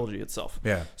that trilogy itself.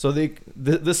 Yeah. So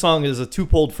this song is a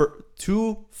twofold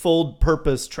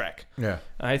purpose track. Yeah.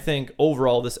 I think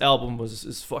overall this album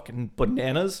is fucking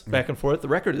bananas back and forth. The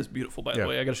record is beautiful, by the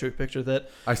way. I gotta show you a picture of that.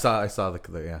 I saw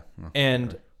the yeah.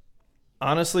 And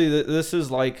honestly, this is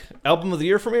like album of the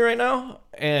year for me right now.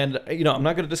 And I'm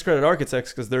not gonna discredit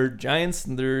Architects because they're giants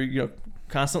and they're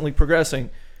constantly progressing.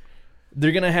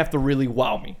 They're going to have to really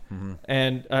wow me.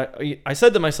 And I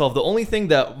said to myself, the only thing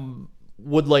that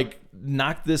would like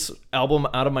knock this album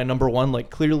out of my number one, like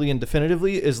clearly and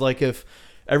definitively, is like if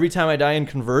Every Time I Die and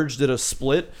Converge did a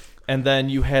split, and then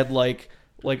you had like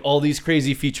all these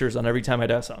crazy features on Every Time I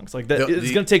Die songs. Like that,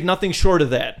 it's going to take nothing short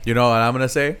of that. You know what I'm going to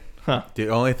say? Huh. The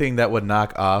only thing that would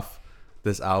knock off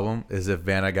this album is if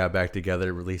Vanna got back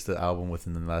together, released the album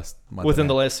within the last month. Within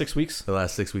the last 6 weeks? the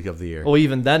last 6 weeks of the year. Well,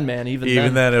 even then, man.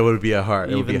 Even then, it would be a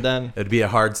hard. It'd be a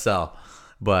hard sell.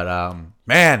 But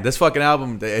man, this fucking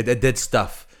album, it did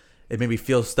stuff. It made me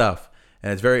feel stuff,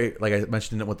 and it's very, like I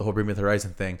mentioned it with the whole Bring Me the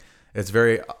Horizon thing. It's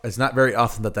not very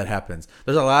often that happens.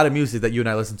 There's a lot of music that you and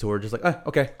I listen to. We're just like,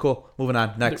 okay, cool, moving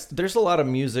on, next. There's a lot of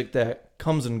music that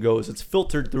comes and goes. It's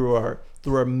filtered through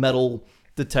our metal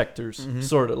detectors,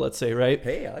 sort of. Let's say, right?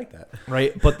 Hey, I like that.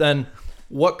 Right, but then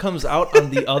what comes out on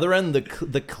the other end,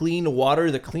 the clean water,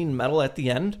 the clean metal at the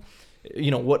end,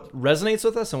 what resonates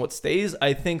with us and what stays,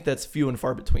 I think that's few and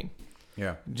far between.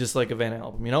 Yeah, just like a Vanna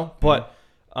album, But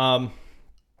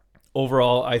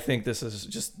overall, I think this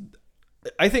is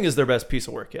is their best piece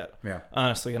of work yet. Yeah,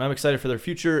 honestly, and I'm excited for their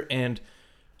future. And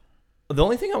the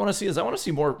only thing I want to see is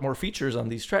more features on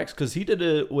these tracks, because he did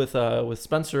it with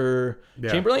Spencer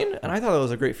Chamberlain, and I thought that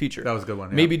was a great feature. That was a good one.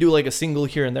 Yeah. Maybe do like a single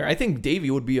here and there. I think Davey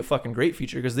would be a fucking great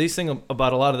feature because they sing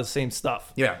about a lot of the same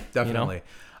stuff. Yeah, definitely.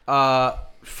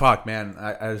 Fuck, man,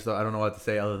 I don't know what to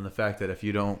say other than the fact that if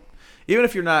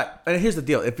you're not, and here's the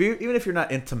deal, even if you're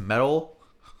not into metal,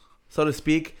 so to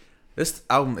speak, this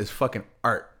album is fucking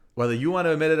art. Whether you want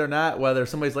to admit it or not, whether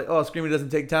somebody's like, oh, Screaming doesn't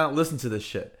take talent, listen to this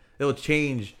shit. It'll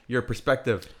change your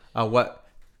perspective on what.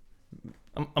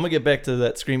 I'm gonna get back to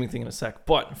that Screaming thing in a sec.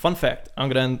 But fun fact, I'm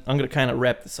gonna kind of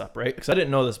wrap this up, right? Because I didn't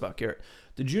know this about Garrett.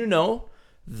 Did you know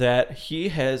that he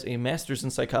has a master's in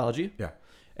psychology? Yeah.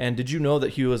 And did you know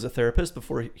that he was a therapist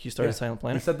before he started Silent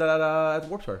Planet? He said that at the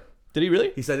Warped Tour. Did he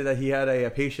really? He said that he had a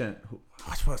patient who,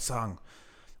 what song?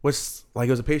 Was like,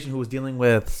 it was a patient who was dealing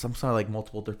with some sort of like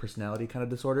multiple personality kind of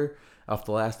disorder off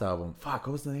the last album. Fuck,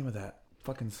 what was the name of that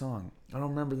fucking song? I don't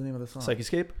remember the name of the song.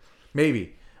 Psychescape?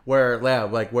 Maybe. Where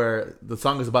the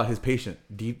song is about his patient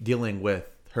dealing with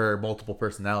her multiple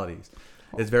personalities.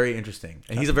 It's very interesting.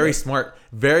 And he's a very smart,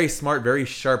 very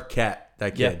sharp cat,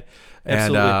 that kid. Yeah,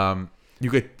 absolutely. And you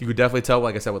could definitely tell,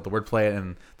 like I said, with the wordplay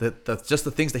and the just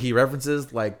the things that he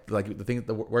references, like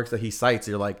the works that he cites,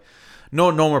 you're like, no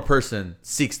normal person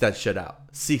seeks out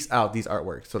these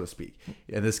artworks, so to speak.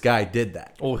 And this guy did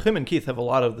that. Well, him and Keith have a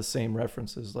lot of the same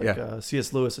references, like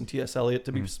C.S. Lewis and T.S. Eliot,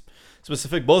 to be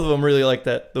specific. Both of them really like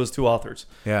those two authors.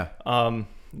 Yeah.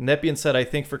 That being said, I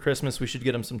think for Christmas we should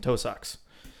get him some toe socks.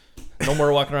 No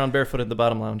more walking around barefoot at the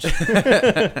bottom lounge.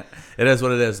 It is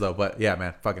what it is, though. But yeah,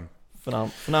 man, fucking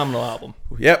phenomenal album.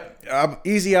 Yep.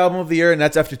 Easy album of the year, and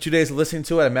that's after 2 days of listening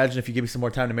to it. I imagine if you give me some more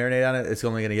time to marinate on it, it's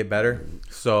only going to get better.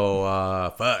 So,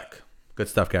 fuck. Good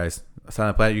stuff, guys.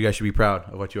 Silent Planet, you guys should be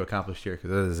proud of what you accomplished here,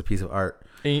 because it is a piece of art.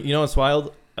 And you know what's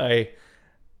wild? I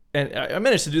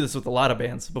managed to do this with a lot of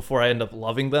bands before I end up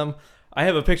loving them. I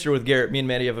have a picture with Garrett. Me and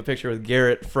Maddie have a picture with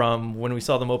Garrett from when we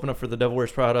saw them open up for The Devil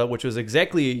Wears Prada, which was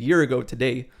exactly a year ago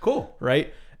today. Cool.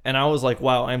 Right? And I was like,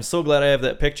 wow, I'm so glad I have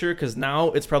that picture, because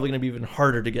now it's probably going to be even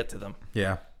harder to get to them.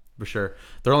 Yeah, for sure.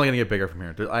 They're only going to get bigger from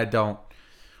here. I don't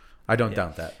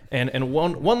doubt that. And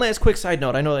one last quick side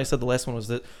note. I know I said the last one was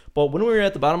that, but when we were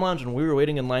at the bottom lounge and we were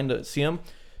waiting in line to see him,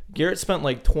 Garrett spent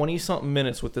like 20-something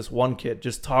minutes with this one kid,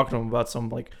 just talking to him about some,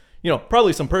 like,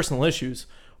 probably some personal issues.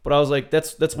 But I was like,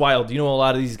 that's wild. A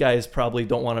lot of these guys probably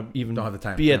don't want to even have the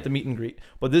time, be at the meet and greet.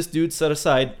 But this dude set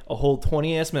aside a whole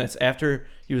 20-ass minutes after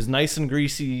he was nice and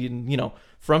greasy and,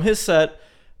 from his set.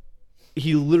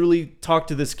 He literally talked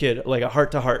to this kid like a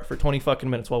heart-to-heart for 20 fucking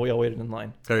minutes while we all waited in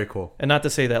line. Very cool. And not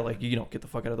to say that, like, get the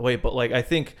fuck out of the way. But, like, I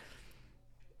think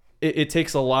it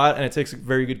takes a lot, and it takes a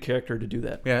very good character to do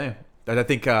that. Yeah. And I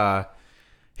think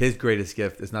his greatest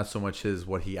gift is not so much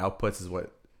what he outputs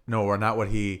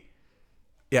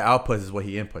outputs is what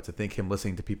he inputs. I think him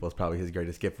listening to people is probably his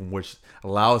greatest gift, which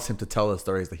allows him to tell the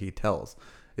stories that he tells,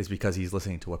 is because he's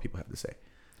listening to what people have to say.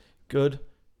 Good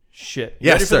shit.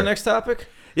 Yes, ready sir. for the next topic?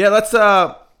 Yeah, let's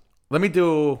let me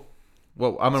do.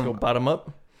 Well, let's go bottom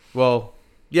up. Well,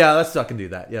 yeah, let's fucking do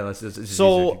that. Yeah, let's just.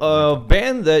 So,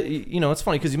 band that it's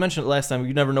funny because you mentioned it last time.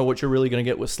 You never know what you're really gonna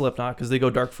get with Slipknot because they go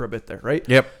dark for a bit there, right?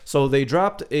 Yep. So they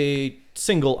dropped a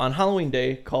single on Halloween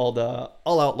Day called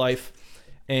 "All Out Life."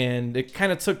 And it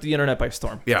kind of took the internet by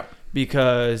storm. Yeah.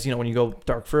 Because, when you go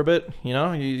dark for a bit,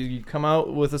 you come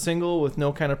out with a single with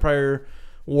no kind of prior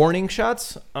warning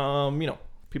shots,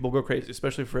 people go crazy,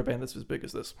 especially for a band that's as big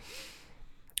as this.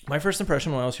 My first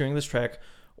impression when I was hearing this track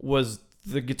was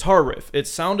the guitar riff. It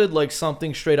sounded like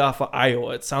something straight off of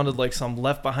Iowa. It sounded like some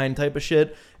Left Behind type of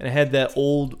shit. And it had that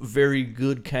old, very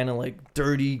good kind of like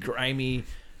dirty, grimy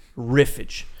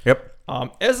riffage. Yep.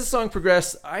 As the song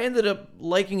progressed, I ended up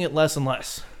liking it less and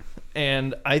less.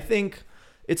 And I think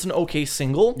it's an okay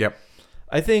single. Yep.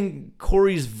 I think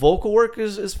Corey's vocal work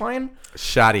is fine.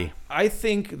 Shoddy. I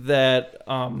think that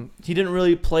he didn't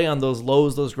really play on those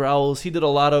lows, those growls. He did a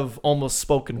lot of almost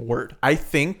spoken word. I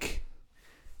think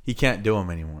he can't do them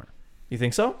anymore. You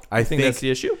think so? I think that's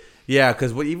the issue. Yeah,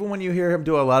 because even when you hear him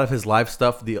do a lot of his live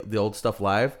stuff, the old stuff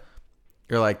live,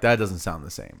 you're like, that doesn't sound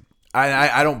the same.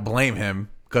 I don't blame him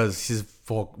because his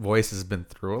voice has been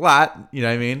through a lot. You know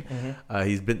what I mean?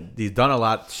 Mm-hmm. He's done a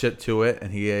lot of shit to it,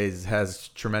 and he has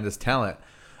tremendous talent.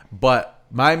 But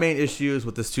my main issues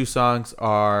with these two songs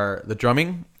are the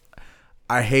drumming.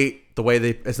 I hate the way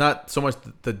it's not so much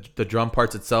the drum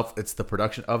parts itself, it's the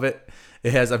production of it.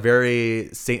 It has a very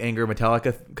Saint Anger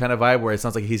Metallica kind of vibe where it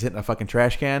sounds like he's hitting a fucking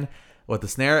trash can with the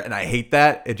snare, and I hate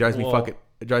that. It drives me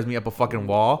up a fucking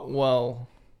wall. Well,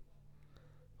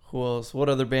 who else? What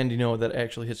other band do you know that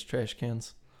actually hits trash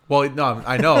cans? Well, no,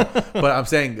 I know, but I'm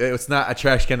saying it's not a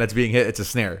trash can that's being hit, it's a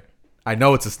snare. I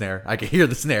know it's a snare. I can hear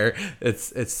the snare.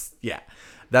 It's yeah.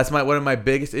 That's one of my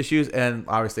biggest issues, and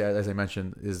obviously, as I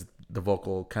mentioned, is the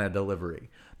vocal kind of delivery.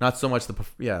 Not so much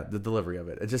the delivery of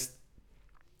it. It just,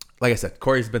 like I said,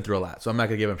 Corey's been through a lot, so I'm not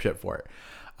gonna give him shit for it.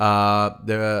 I've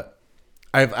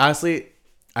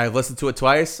listened to it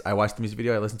twice. I watched the music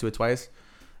video. I listened to it twice.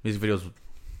 Music video's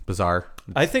bizarre.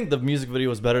 I think the music video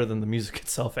was better than the music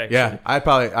itself. Actually, yeah,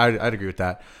 I'd agree with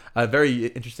that. Very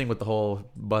interesting with the whole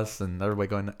bus and everybody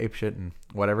going apeshit and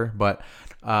whatever. But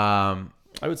I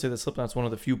would say that Slipknot's one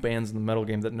of the few bands in the metal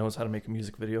game that knows how to make a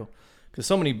music video. Because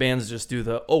so many bands just do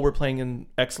we're playing in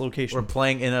X location. We're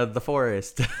playing in the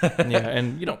forest. Yeah,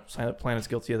 and Silent Planet's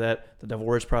guilty of that. The Devil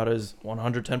Wears Prada is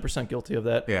 110% guilty of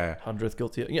that. Yeah. 100th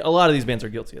guilty of a lot of these bands are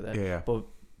guilty of that. Yeah. But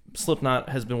Slipknot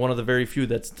has been one of the very few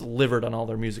that's delivered on all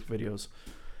their music videos.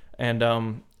 And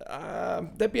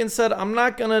that being said, I'm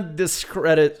not going to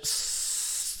discredit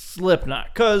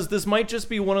Slipknot because this might just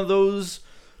be one of those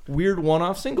weird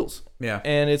one-off singles. Yeah.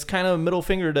 And it's kind of a middle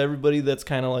finger to everybody that's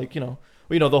kind of like,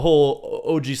 the whole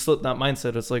OG Slipknot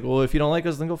mindset. It's like, well, if you don't like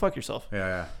us, then go fuck yourself.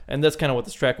 Yeah. And that's kind of what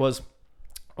this track was.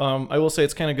 I will say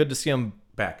it's kind of good to see them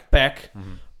back.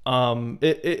 Mm-hmm.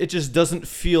 It just doesn't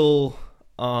feel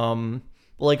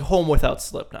like home without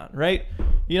Slipknot, right?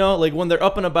 Like when they're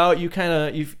up and about, you kind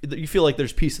of you feel like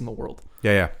there's peace in the world.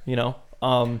 Yeah.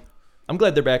 I'm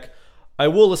glad they're back. I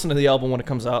will listen to the album when it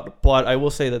comes out, but I will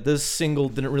say that this single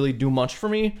didn't really do much for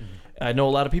me. Mm-hmm. I know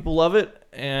a lot of people love it,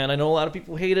 and I know a lot of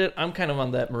people hate it. I'm kind of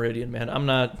on that meridian, man. I'm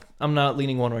not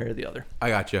leaning one way or the other. I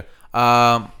got you.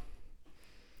 I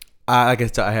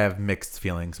guess I have mixed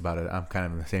feelings about it. I'm kind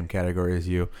of in the same category as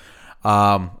you.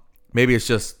 Maybe it's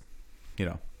just,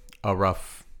 a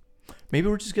rough. Maybe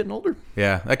we're just getting older.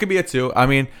 Yeah, that could be it too. I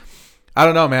mean, I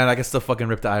don't know, man. I can still fucking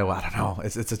rip to Iowa. I don't know.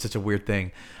 It's such a weird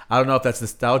thing. I don't know if that's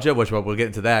nostalgia, which we'll get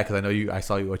into that because I know I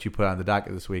saw what you put on the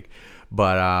docket this week,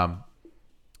 but I'm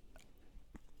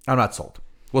not sold.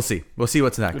 We'll see. We'll see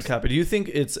what's next. Good copy. Do you think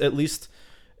it's at least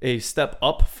a step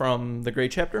up from the Gray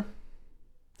Chapter,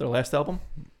 their last album?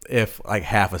 If like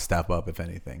half a step up, if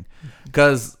anything,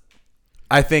 because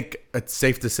I think it's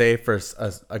safe to say for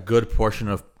a good portion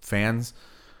of fans,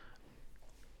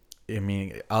 I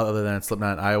mean, other than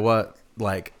Slipknot in Iowa,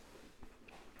 like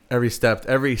every step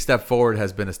forward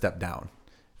has been a step down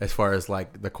as far as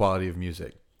like the quality of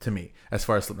music to me, as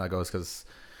far as Slipknot goes. Because,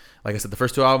 like I said, the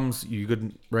first two albums you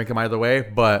couldn't rank them either way,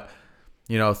 but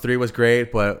 3 was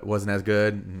great, but wasn't as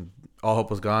good. And All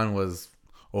Hope Was Gone was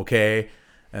okay,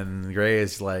 and Gray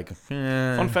is like.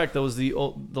 Fun fact: that was the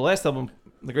last album,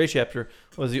 The Gray Chapter,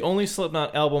 was the only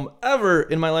Slipknot album ever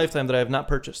in my lifetime that I have not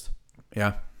purchased.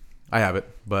 Yeah. I have it,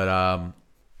 but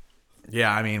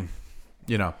yeah, I mean,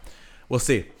 we'll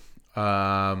see.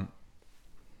 Hopefully,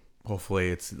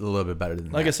 it's a little bit better than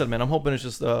that. Like I said, man, I'm hoping it's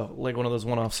just like one of those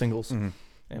one-off singles, and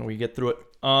we get through it.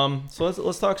 So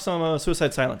let's talk some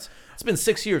Suicide Silence. It's been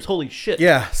 6 years. Holy shit.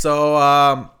 Yeah.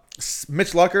 So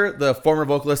Mitch Lucker, the former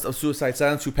vocalist of Suicide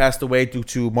Silence, who passed away due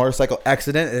to motorcycle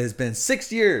accident, it has been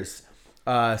 6 years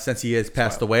since he has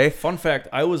passed away. Fun fact,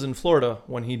 I was in Florida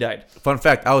when he died. Fun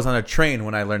fact, I was on a train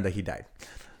when I learned that he died.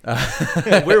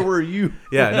 Where were you?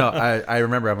 Yeah, no, I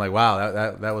remember. I'm like,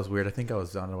 wow, that was weird. I think I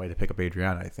was on the way to pick up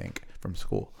Adriana, from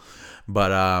school.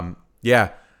 But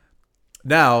yeah.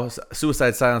 Now,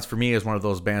 Suicide Silence for me is one of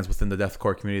those bands within the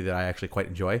deathcore community that I actually quite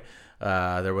enjoy.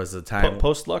 There was a time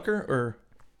post Lucker or.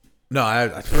 No, I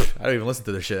don't even listen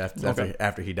to this shit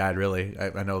after he died. Really,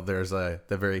 I know there's the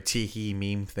very tee-hee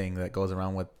meme thing that goes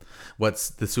around with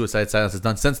what's the Suicide Silence has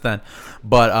done since then.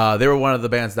 But they were one of the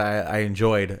bands that I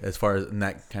enjoyed as far as in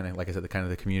that kind of, like I said,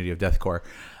 the community of deathcore,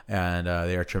 and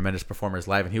they are tremendous performers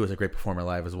live, and he was a great performer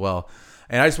live as well.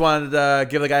 And I just wanted to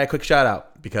give the guy a quick shout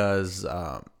out because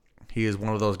he is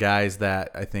one of those guys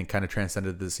that I think kind of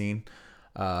transcended the scene.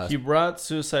 He brought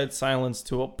Suicide Silence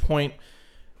to a point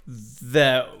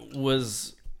that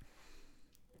was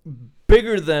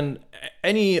bigger than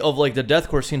any of like the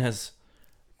deathcore scene has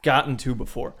gotten to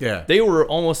before. Yeah. They were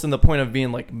almost in the point of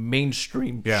being like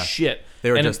mainstream shit.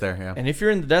 They were just there, yeah. And if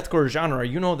you're in the deathcore genre,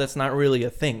 you know that's not really a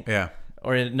thing. Yeah.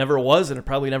 Or it never was, and it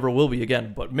probably never will be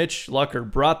again. But Mitch Lucker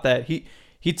brought that.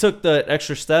 He took that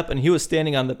extra step, and he was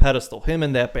standing on the pedestal, him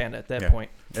and that band at that point.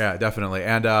 Yeah, definitely.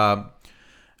 And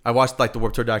I watched like the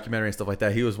Warped Tour documentary and stuff like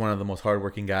that. He was one of the most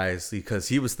hardworking guys because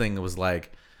he was thinking it was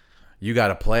like, you got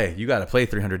to play. You got to play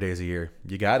 300 days a year.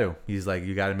 You got to. He's like,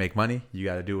 you got to make money. You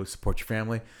got to do it, support your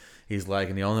family. He's like,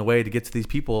 and the only way to get to these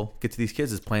people, get to these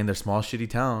kids is playing their small, shitty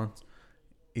towns.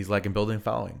 He's like, in building a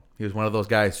following. He was one of those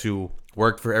guys who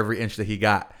worked for every inch that he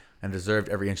got and deserved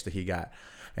every inch that he got.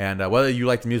 And whether you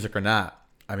like the music or not,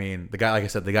 I mean, the guy, like I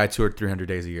said, the guy toured 300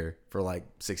 days a year for like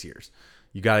 6 years.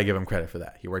 You got to give him credit for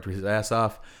that. He worked his ass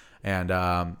off, and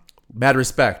mad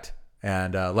respect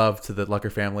and love to the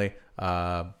Lucker family.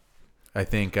 I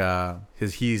think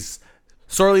he's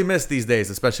sorely missed these days,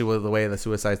 especially with the way the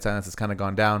Suicide Silence has kind of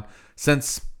gone down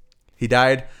since he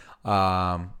died.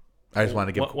 I just want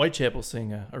to give Whitechapel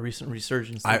seeing a recent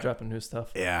resurgence. They're dropping new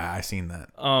stuff. Yeah, I seen that.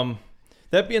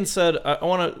 That being said, I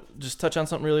want to just touch on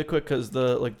something really quick because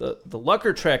the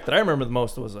Lucker track that I remember the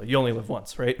most was "You Only Live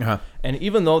Once," right? Uh-huh. And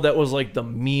even though that was like the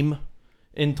meme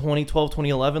in 2012,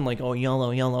 2011, like oh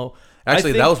YOLO.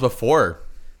 Actually, that was before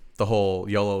the whole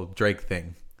YOLO Drake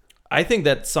thing. I think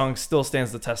that song still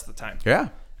stands the test of time. Yeah,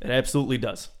 it absolutely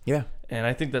does. Yeah, and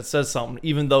I think that says something,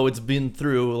 even though it's been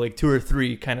through like 2 or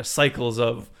 3 kind of cycles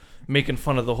of making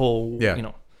fun of the whole,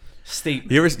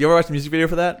 state. You ever watch the music video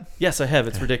for that? Yes, I have.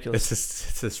 It's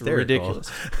ridiculous. It's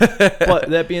ridiculous. But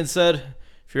that being said,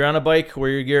 if you're on a bike,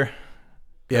 wear your gear.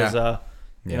 Because,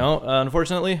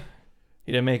 unfortunately,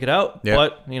 he didn't make it out. Yep.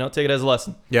 But, take it as a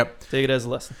lesson. Yep. Take it as a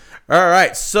lesson. All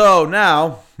right. So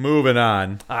now, moving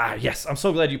on. Yes. I'm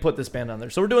so glad you put this band on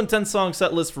there. So we're doing 10-song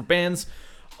set list for bands.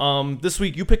 This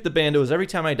week, you picked the band. It was Every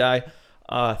Time I Die.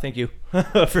 Thank you,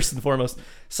 first and foremost.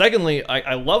 Secondly,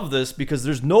 I love this because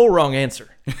there's no wrong answer.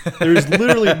 There's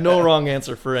literally no wrong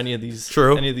answer for any of these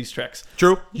tracks.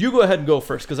 True. You go ahead and go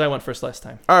first because I went first last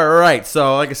time. All right.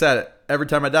 So, like I said, Every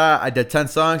Time I Die, I did 10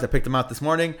 songs. I picked them out this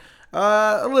morning.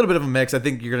 A little bit of a mix. I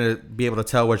think you're going to be able to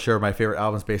tell which are my favorite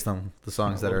albums based on the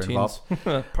songs that are involved.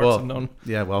 Parts unknown.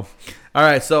 Yeah, well. All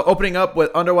right, so opening up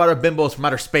with Underwater Bimbos from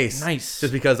Outer Space. Nice.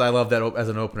 Just because I love that as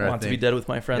an opener. Want to Be Dead with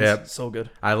My Friends. Yep. So good.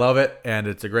 I love it, and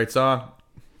it's a great song.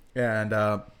 And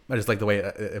I just like the way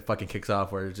it fucking kicks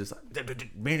off, where it's just...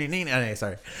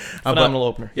 Sorry. Phenomenal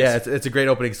opener. Yes. Yeah, it's a great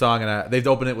opening song, and they've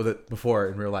opened it with it before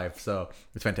in real life, so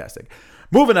it's fantastic.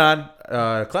 Moving on,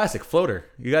 classic, Floater.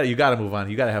 You got to move on.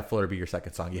 You got to have Floater be your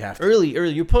second song. You have to. Early.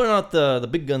 You're pulling out the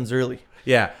big guns early.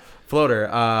 Yeah, Floater.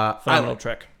 Phenomenal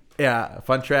track. Yeah,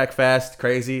 fun track, fast,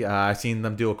 crazy. I seen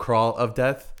them do a crawl of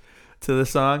death to the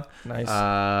song.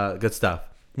 Nice. Good stuff.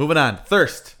 Moving on,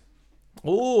 Thirst.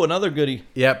 Oh, another goodie.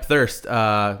 Yep, Thirst.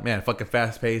 Man, fucking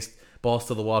fast paced, balls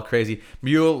to the wall, crazy.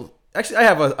 Mule. Actually, I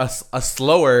have a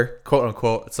slower quote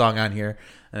unquote song on here,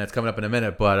 and it's coming up in a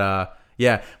minute. But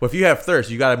yeah, well, if you have Thirst,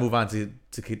 you got to move on to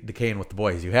Decaying with the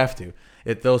Boys. You have to.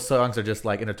 Those songs are just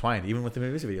like intertwined, even with the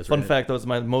music videos. Fun fact: that was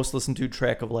my most listened to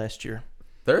track of last year.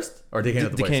 Thirst or Decaying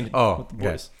with the Boys? With the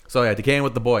Boys. Okay. So yeah, Decaying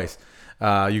with the Boys.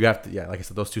 You have to, like I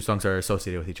said, those two songs are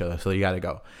associated with each other, so you got to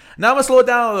go. Now I'm gonna slow it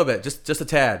down a little bit, just a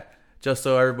tad, just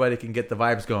so everybody can get the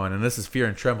vibes going. And this is Fear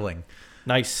and Trembling.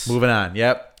 Nice. Moving on.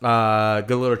 Yep.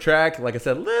 Good little track. Like I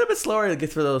said, a little bit slower to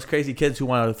get for those crazy kids who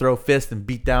want to throw fists and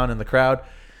beat down in the crowd.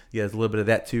 Yeah, there's a little bit of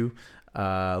that too.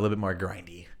 A little bit more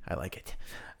grindy. I like it.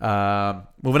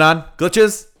 Moving on.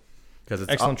 Glitches. It's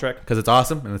excellent track. Because it's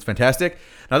awesome and it's fantastic.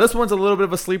 Now this one's a little bit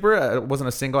of a sleeper. It wasn't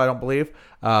a single, I don't believe,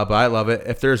 but I love it.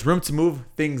 If There's Room to Move,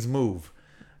 Things Move.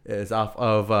 It's off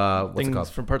of what's it called?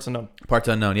 From Parts Unknown. Parts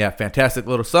Unknown. Yeah, fantastic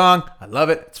little song. I love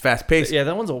it. It's fast paced. Yeah,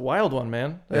 that one's a wild one,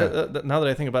 man. Yeah. Now that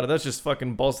I think about it, that's just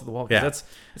fucking balls to the wall. Yeah. It's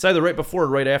either right before or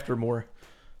right after More.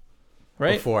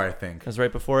 Right? Before, I think. That's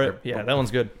right before it. Yeah, that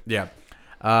one's good. Yeah.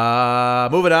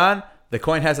 Moving on. The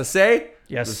Coin Has a Say.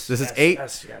 Yes. This is 8.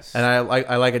 Yes. And I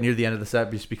like it near the end of the set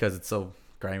just because it's so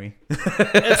grimy.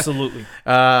 Absolutely.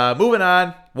 Moving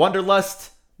on.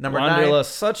 Wanderlust, number 9.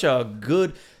 Wanderlust, such a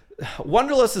good...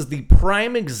 Wanderlust is the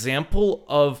prime example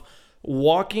of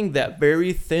walking that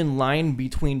very thin line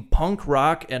between punk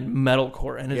rock and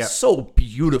metalcore, and it's so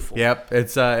beautiful. Yep.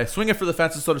 It's swinging for the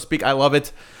fences, so to speak. I love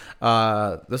it.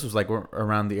 This was like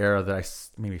around the era that I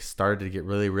maybe started to get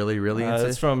really, really, really into.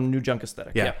 It's from New Junk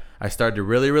Aesthetic. Yeah. I started to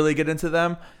really, really get into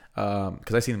them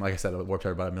because I've seen them, like I said, at Warped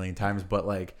Tour about a million times. But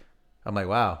like I'm like,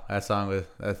 wow, that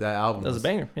album That was a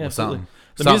banger. Yeah, was absolutely. something.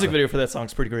 The Something. music video for that song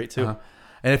is pretty great too. Uh-huh.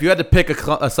 And if you had to pick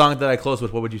a song that I close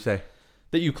with, what would you say?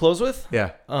 That you close with?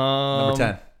 Yeah, number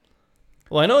 10.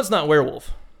 Well, I know it's not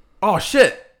Werewolf. Oh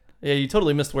shit! Yeah, you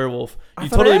totally missed Werewolf. I You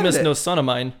thought I totally had missed it. No Son of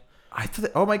Mine.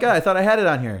 Oh my god, I thought I had it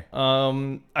on here.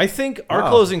 I think our Wow.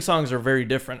 closing songs are very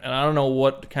different, and I don't know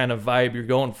what kind of vibe you're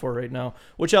going for right now.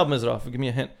 Which album is it off? Give me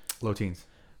a hint. Low Teens.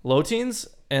 Low Teens,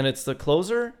 and it's the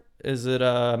closer. Is it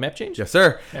Map Change? Yes,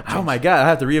 sir. Map Oh Change. my god, I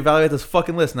have to reevaluate this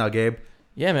fucking list now, Gabe.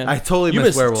 Yeah, man. I totally you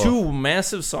missed missed Werewolf. 2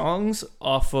 massive songs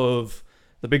off of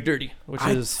The Big Dirty, which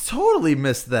I is totally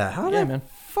missed that. How yeah, did man.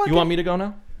 fucking... You want me to go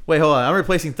now? Wait, hold on. I'm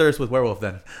replacing Thirst with Werewolf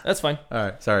then. That's fine. All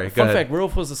right, sorry. Go Fun ahead. fact: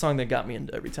 Werewolf was the song that got me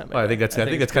into every time. Oh, I think that's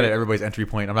it's kind of great. everybody's entry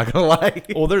point. I'm not gonna lie.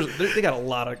 Well, they got a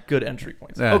lot of good entry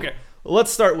points. Yeah. Okay,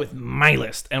 let's start with my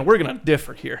list, and we're gonna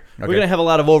differ here. Okay. We're gonna have a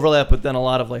lot of overlap, but then a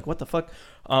lot of like, what the fuck?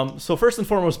 So first and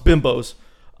foremost, Bimbos.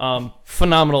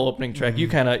 Phenomenal opening track. You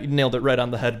kind of nailed it right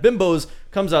on the head. Bimbos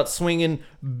comes out swinging,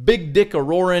 big dick a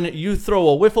roaring. You throw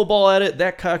a wiffle ball at it,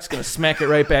 that cock's gonna smack it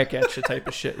right back at you, type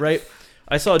of shit, right?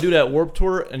 I saw a dude at Warped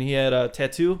Tour, and he had a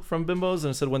tattoo from Bimbos,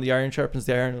 and it said, "When the iron sharpens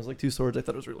the iron." It was like 2 swords. I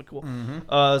thought it was really cool.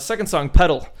 Second song,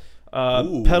 Pedal.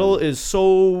 Ooh. Pedal is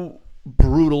so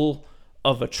brutal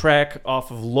of a track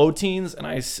off of Low Teens, and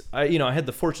I had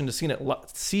the fortune to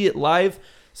see it live.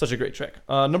 Such a great track.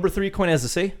 Number 3, Coin Has to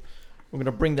Say. We're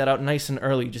gonna bring that out nice and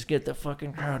early. Just get the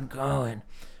fucking crowd going.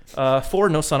 4,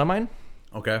 No Son of Mine.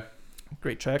 Okay.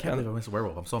 Great track. Can't believe I missed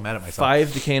Werewolf. I'm so mad at myself.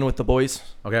 5, Decaying with the Boys.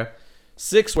 Okay.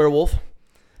 6, Werewolf.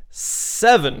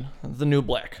 7, The New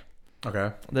Black.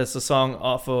 Okay. That's the song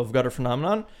off of Gutter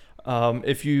Phenomenon.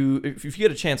 If you get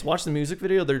a chance, watch the music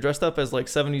video. They're dressed up as like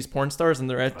 70s porn stars, and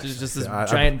they're at just this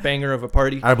giant banger of a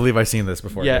party. I believe I've seen this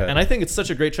before. Yeah, and I think it's such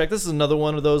a great track. This is another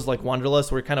one of those like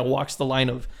Wanderlust where it kind of walks the line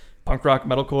of punk rock,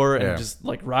 metalcore, and just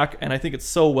like rock. And I think it's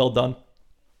so well done.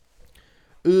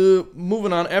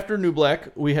 Moving on, after New Black,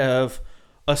 we have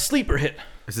a sleeper hit.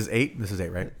 This is 8. This is 8,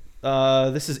 right?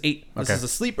 This is 8. This Okay. is a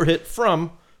sleeper hit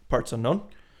from Parts Unknown.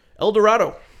 El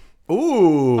Dorado.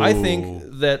 Ooh. I think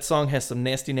that song has some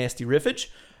nasty, nasty riffage,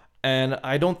 and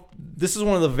this is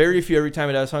one of the very few Every Time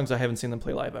I Die songs I haven't seen them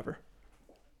play live ever.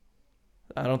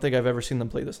 I don't think I've ever seen them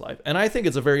play this live, and I think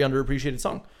it's a very underappreciated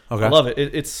song. Okay. I love it.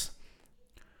 It's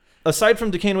aside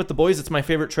from Decaying with the Boys, it's my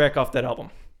favorite track off that album.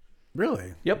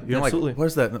 Really? Yep, You know, absolutely. like,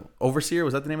 where's that? Overseer?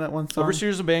 Was that the name of that one song?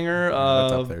 Overseer's a banger.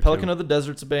 That's up there, Pelican too. of the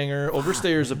Desert's a banger.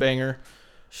 Overstayer's a banger.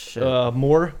 Shit.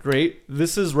 More, great.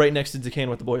 This is right next to Decaying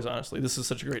with the Boys, honestly. This is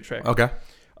such a great track. Okay.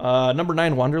 Number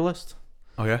 9, Wanderlust,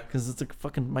 Okay. because it's a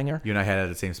fucking banger. You and I had it at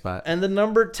the same spot. And the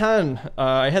number 10,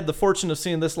 I had the fortune of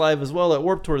seeing this live as well at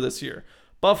Warped Tour this year.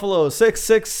 Buffalo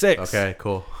 666. Okay,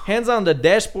 cool. Hands on the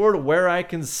dashboard where I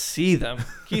can see them.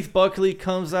 Keith Buckley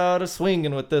comes out a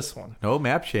swinging with this one. No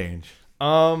map change.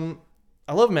 I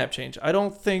love Map Change. I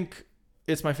don't think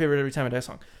it's my favorite Every Time I Die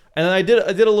song. And then I did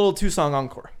a little 2-song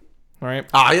encore. All right.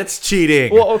 Ah, it's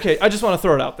cheating. Well, okay. I just want to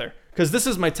throw it out there because this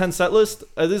is my 10 set list.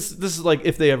 This is like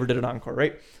if they ever did an encore,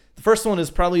 right? The first one is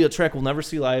probably a track we'll never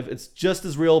see live. It's just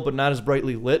as real, but not as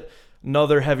brightly lit.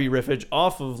 Another heavy riffage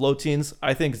off of Low Teens.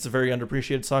 I think it's a very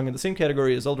underappreciated song in the same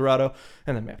category as El Dorado,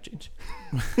 and then Map Change.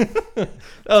 That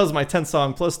was my 10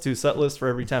 song plus 2 set list for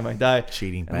Every Time I Die.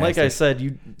 Cheating. And like I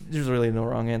said, there's really no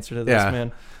wrong answer to this, Yeah.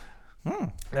 man.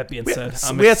 That being said,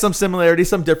 we had some similarities,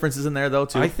 some differences in there though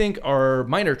too. I think our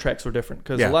minor tracks were different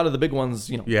because Yeah. a lot of the big ones,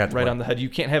 You have to right play. on the head. You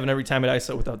can't have an Every Time I Die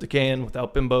set without Decaying,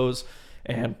 without Bimbos,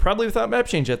 and probably without Map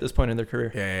Change at this point in their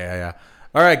career. Yeah.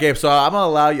 All right, Gabe. So I'm gonna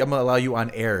allow you on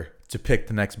air to pick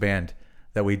the next band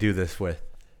that we do this with.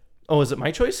 Oh, is it my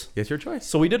choice? It's your choice.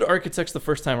 So we did Architects the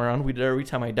first time around. We did Every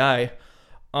Time I Die.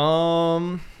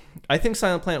 I think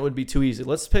Silent Planet would be too easy.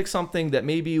 Let's pick something that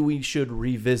maybe we should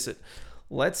revisit.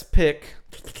 Let's pick.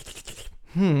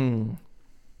 Let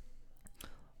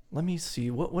me see.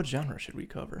 What genre should we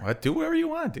cover? What? Do whatever you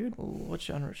want, dude. What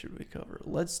genre should we cover?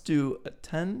 Let's do a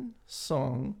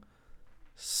 10-song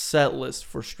set list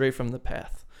for Stray from the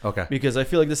Path. Okay. Because I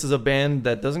feel like this is a band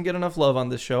that doesn't get enough love on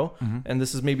this show, and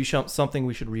this is maybe something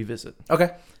we should revisit. Okay.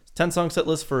 10-song set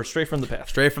list for Stray from the Path.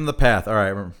 Straight from the path. All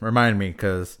right. Remind me,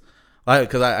 because I'm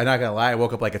not gonna lie. I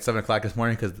woke up like at 7:00 this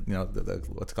morning because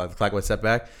the clock was set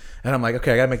back, and I'm like,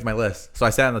 okay, I gotta make my list. So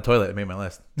I sat in the toilet and made my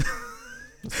list.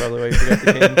 That's probably why you forgot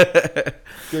the game.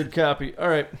 Good copy. All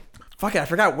right. Fuck it, I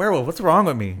forgot Werewolf. What's wrong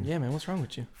with me? Yeah, man. What's wrong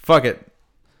with you? Fuck it.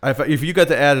 If you got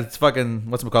to add, it's fucking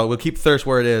what's-it-called. We'll keep Thirst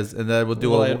where it is, and then we'll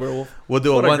do add Werewolf. We'll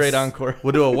do What a a one great encore.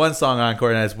 We'll do a 1-song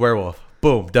encore, and it's Werewolf.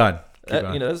 Boom, done.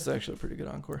 You know, this is actually a pretty good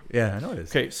encore. Yeah, I know it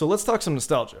is. Okay, so let's talk some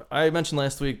nostalgia. I mentioned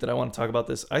last week that I want to talk about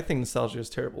this. I think nostalgia is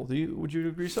terrible. Would you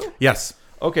agree so? Yes.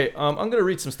 Okay, I'm going to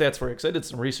read some stats for you because I did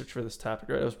some research for this topic,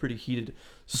 right? I was pretty heated.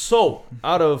 So,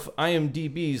 out of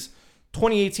IMDb's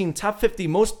 2018 top 50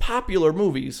 most popular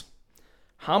movies,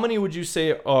 how many would you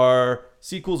say are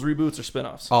sequels, reboots, or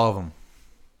spin-offs? All of them.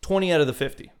 20 out of the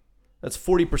 50. That's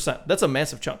 40%. That's a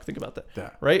massive chunk. Think about that.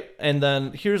 Yeah. Right? And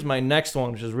then here's my next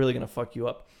one, which is really going to fuck you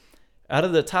up. Out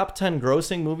of the top 10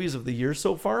 grossing movies of the year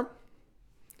so far,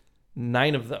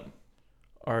 9 of them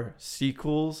are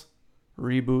sequels,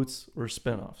 reboots, or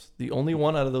spin-offs. The only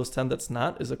one out of those 10 that's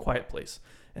not is A Quiet Place.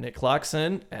 And it clocks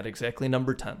in at exactly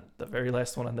number 10, the very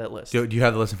last one on that list. Do you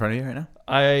have the list in front of you right now?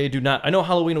 I do not. I know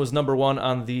Halloween was number 1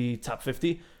 on the top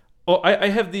 50. Oh, I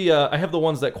have the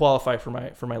ones that qualify for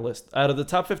my list. Out of the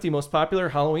top 50 most popular,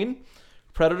 Halloween,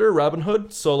 Predator, Robin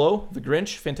Hood, Solo, The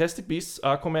Grinch, Fantastic Beasts,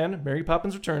 Aquaman, Mary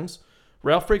Poppins Returns,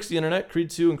 Ralph Breaks the Internet,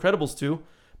 Creed 2, Incredibles 2,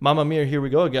 Mamma Mia, Here We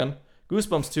Go Again,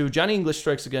 Goosebumps 2, Johnny English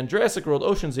Strikes Again, Jurassic World,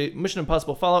 Ocean's 8, Mission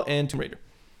Impossible Fallout, and Tomb Raider.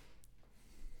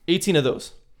 18 of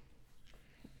those.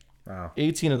 Wow.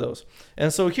 18 of those.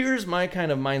 And so here's my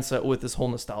kind of mindset with this whole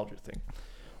nostalgia thing.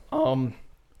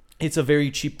 It's a very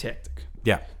cheap tactic.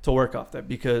 Yeah. To work off that,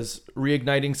 because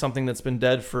reigniting something that's been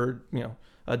dead for,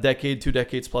 a decade, 2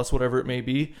 decades plus, whatever it may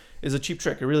be, is a cheap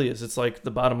trick. It really is. It's like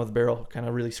the bottom of the barrel, kind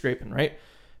of really scraping, right?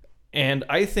 And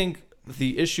I think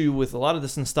the issue with a lot of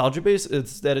this nostalgia base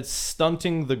is that it's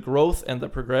stunting the growth and the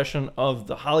progression of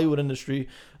the Hollywood industry,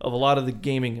 of a lot of the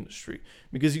gaming industry.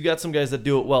 Because you got some guys that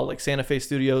do it well, like Santa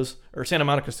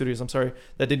Monica Studios,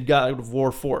 that did God of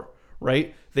War 4,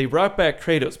 right? They brought back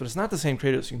Kratos, but it's not the same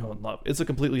Kratos you know and love. It's a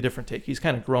completely different take. He's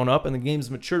kind of grown up, and the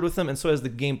game's matured with him, and so has the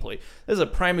gameplay. This is a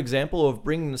prime example of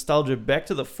bringing nostalgia back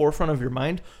to the forefront of your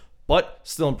mind, but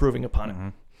still improving upon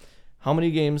it. How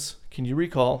many games can you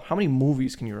recall? How many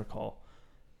movies can you recall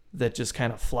that just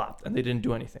kind of flopped and they didn't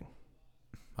do anything?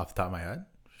 Off the top of my head?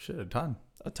 Shit, a ton.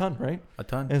 A ton, right? A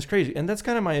ton. And it's crazy. And that's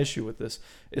kind of my issue with this,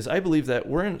 is I believe that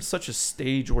we're in such a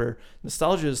stage where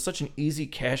nostalgia is such an easy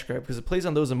cash grab because it plays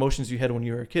on those emotions you had when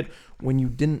you were a kid, when you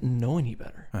didn't know any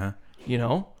better. Uh-huh. You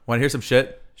know? Want to hear some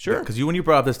shit? Sure. Because when you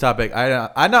brought up this topic,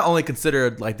 I not only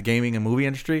considered like the gaming and movie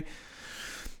industry,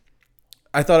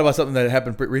 I thought about something that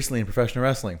happened recently in professional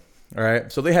wrestling. All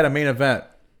right. So they had a main event,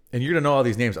 and you're going to know all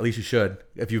these names. At least you should.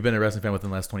 If you've been a wrestling fan within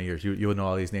the last 20 years, you would know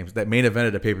all these names. That main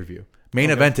evented a pay-per-view.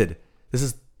 Evented.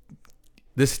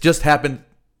 This just happened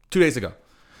 2 days ago.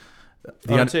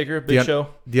 Undertaker, Big Show.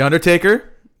 The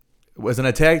Undertaker was in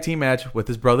a tag team match with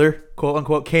his brother, quote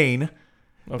unquote, Kane.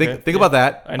 Okay. Think about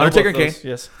that. I know Undertaker and Kane.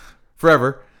 Yes.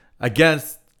 Forever.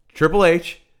 Against Triple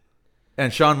H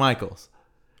and Shawn Michaels.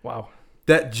 Wow.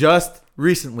 That just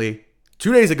recently,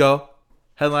 2 days ago,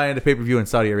 headlined a pay-per-view in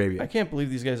Saudi Arabia. I can't believe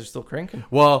these guys are still cranking.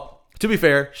 Well, to be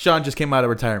fair, Shawn just came out of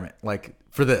retirement. Like,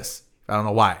 for this. I don't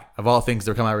know why. Of all things,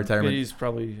 they're coming out of retirement. He's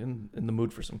probably in the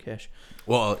mood for some cash.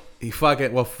 Well,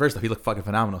 first off, he looked fucking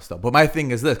phenomenal still. But my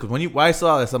thing is this, because when I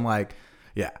saw this, I'm like,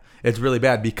 yeah, it's really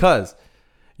bad because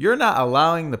you're not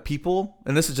allowing the people,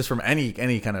 and this is just from any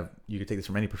kind of, you could take this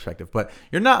from any perspective, but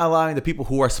you're not allowing the people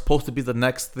who are supposed to be the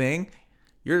next thing,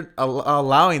 you're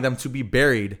allowing them to be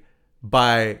buried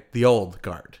by the old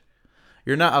guard.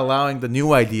 You're not allowing the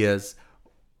new ideas,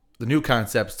 the new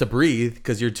concepts to breathe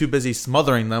because you're too busy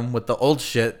smothering them with the old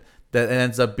shit that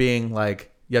ends up being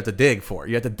like you have to dig for.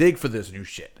 You have to dig for this new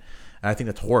shit. And I think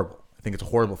that's horrible. I think it's a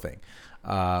horrible thing.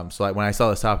 So when I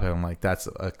saw this topic, I'm like, that's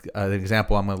an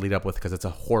example I'm going to lead up with because it's a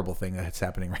horrible thing that's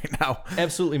happening right now.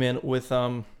 Absolutely, man. With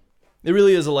it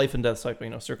really is a life and death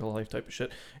cycle, circle of life type of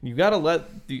shit. You got to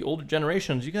let the older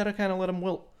generations, you got to kind of let them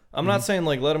wilt. I'm not saying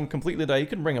like let them completely die. You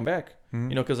can bring them back,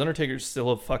 because Undertaker's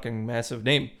still a fucking massive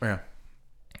name. Yeah.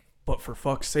 But for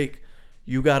fuck's sake,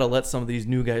 you got to let some of these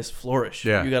new guys flourish.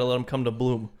 Yeah. You got to let them come to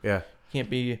bloom. Yeah. You can't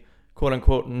be, quote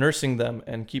unquote, nursing them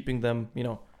and keeping them,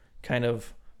 kind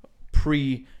of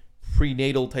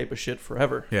prenatal type of shit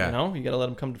forever. Yeah. You got to let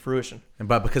them come to fruition.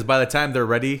 Because by the time they're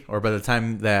ready, or by the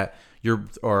time that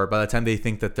by the time they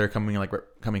think that they're coming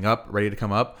up, ready to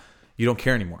come up, you don't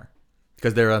care anymore.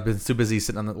 Because they've been too busy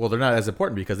sitting on they're not as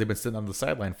important because they've been sitting on the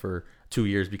sideline for 2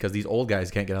 years because these old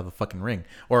guys can't get out of the fucking ring.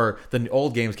 Or the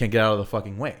old games can't get out of the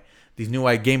fucking way. These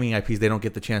new gaming IPs, they don't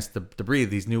get the chance to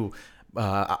breathe. These new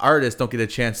artists don't get a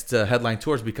chance to headline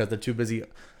tours because they're too busy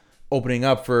opening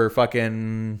up for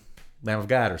fucking Lamb of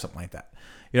God or something like that.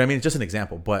 You know what I mean? It's just an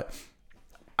example, but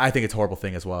I think it's a horrible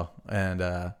thing as well. And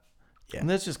yeah. And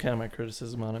that's just kind of my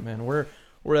criticism on it, man.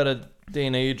 We're at a day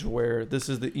and age where this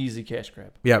is the easy cash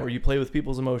grab. Yeah. Where you play with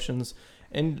people's emotions,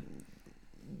 and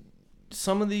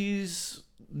some of these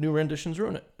new renditions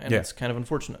ruin it, and it's kind of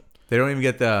unfortunate. They don't even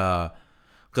get the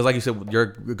because, like you said, your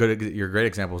great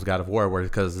example is God of War, where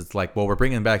because it's like, well, we're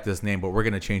bringing back this name, but we're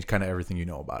going to change kind of everything you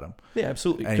know about him. Yeah,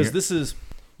 absolutely. Because this is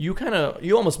you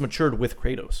almost matured with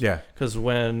Kratos. Yeah. Because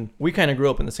when we kind of grew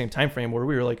up in the same time frame where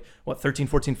we were like, what, 13,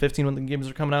 14, 15 when the games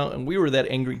were coming out, and we were that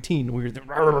angry teen. We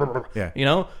were yeah. You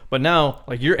know? But now,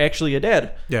 like, you're actually a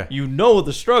dad. Yeah. You know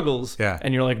the struggles. Yeah.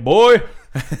 And you're like, boy.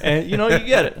 And, you know, you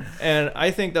get it. And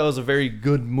I think that was a very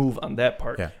good move on that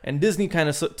part. Yeah. And Disney kind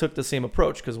of took the same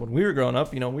approach because when we were growing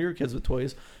up, you know, we were kids with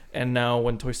toys. And now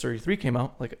when Toy Story 3 came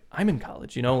out, like, I'm in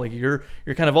college, you know, like you're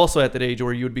kind of also at that age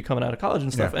where you would be coming out of college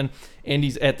and stuff. Yeah. And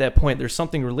Andy's at that point. There's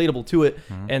something relatable to it,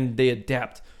 and they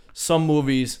adapt. Some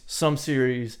movies, some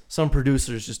series, some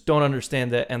producers just don't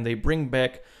understand that, and they bring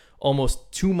back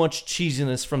almost too much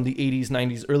cheesiness from the 80s,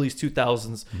 90s, early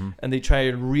 2000s, and they try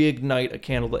and reignite a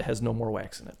candle that has no more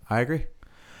wax in it. I agree.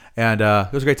 And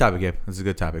it was a great topic, Gabe. This is a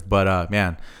good topic. But,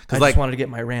 man. I just wanted to get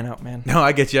my rant out, man. No,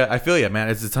 I get you. I feel you, man.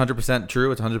 It's 100% true.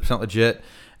 It's 100% legit.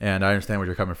 And I understand where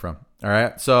you're coming from. All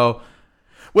right? So,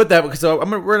 with that, we're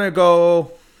going to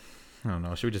go... I don't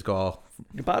know. Should we just go all...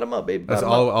 Bottom up, baby. That's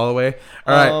all the way?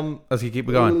 All right. Let's keep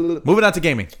it going. Moving on to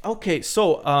gaming. Okay,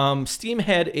 so Steam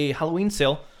had a Halloween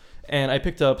sale, and I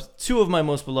picked up 2 of my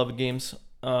most beloved games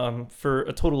for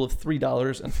a total of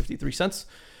 $3.53.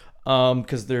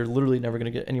 Because they're literally never going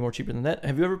to get any more cheaper than that.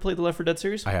 Have you ever played the Left 4 Dead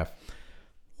series? I have.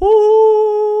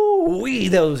 Woo-wee,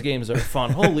 those games are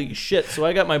fun. Holy shit. So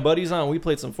I got my buddies on. We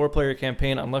played some 4-player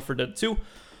campaign on Left 4 Dead 2.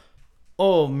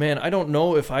 Oh, man, I don't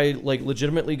know if I like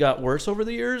legitimately got worse over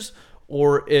the years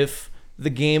or if the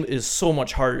game is so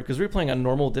much harder because we were playing on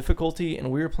normal difficulty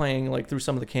and we were playing like through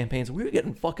some of the campaigns. We were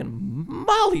getting fucking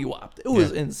mollywopped. It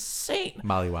was insane.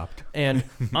 Mollywopped. And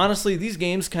honestly, these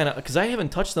games kind of, because I haven't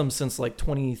touched them since like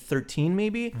 2013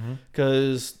 maybe,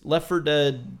 because Left 4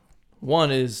 Dead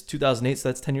 1 is 2008, so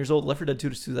that's 10 years old. Left 4 Dead 2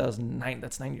 is 2009,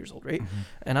 that's 9 years old, right?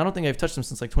 And I don't think I've touched them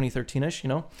since like 2013-ish, you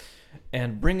know?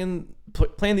 And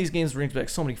playing these games brings back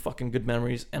so many fucking good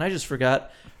memories, and I just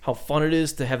forgot how fun it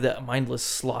is to have that mindless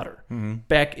slaughter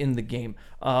back in the game.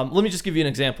 Let me just give you an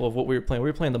example of what we were playing. We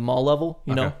were playing the mall level,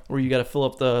 you know, where you got to fill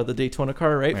up the Daytona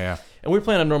car, right? Yeah. And we were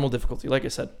playing on normal difficulty, like I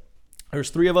said. There's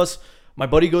 3 of us. My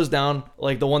buddy goes down,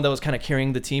 like the one that was kind of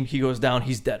carrying the team. He goes down.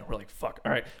 He's dead. We're like, fuck.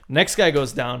 All right. Next guy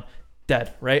goes down,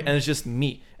 dead, right? And it's just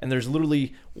me. And there's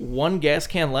literally 1 gas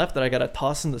can left that I got to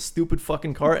toss in the stupid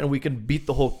fucking car, and we can beat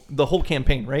the whole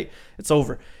campaign, right? It's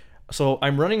over. So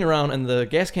I'm running around, and the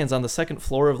gas can's on the 2nd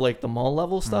floor of like the mall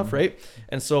level stuff, right?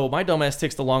 And so my dumbass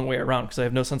takes the long way around because I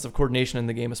have no sense of coordination in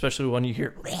the game, especially when you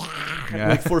hear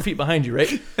like 4 feet behind you,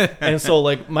 right? And so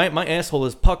like my asshole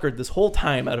is puckered this whole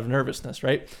time out of nervousness,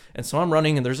 right? And so I'm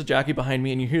running, and there's a jockey behind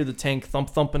me, and you hear the tank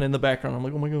thumping in the background. I'm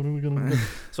like, oh my god, oh my god, oh my god.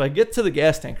 So I get to the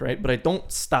gas tank, right? But I don't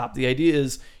stop. The idea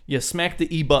is you smack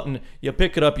the E button, you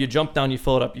pick it up, you jump down, you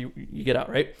fill it up, you get out,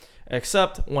 right?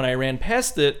 Except when I ran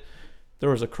past it, there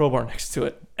was a crowbar next to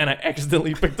it, and I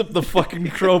accidentally picked up the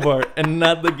fucking crowbar and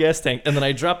not the gas tank. And then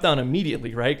I dropped down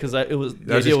immediately, right? Because the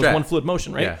idea was one fluid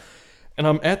motion, right? Yeah. And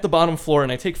I'm at the bottom floor,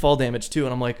 and I take fall damage too,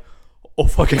 and I'm like, oh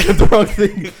fuck, I got the wrong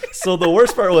thing. So the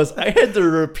worst part was I had to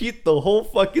repeat the whole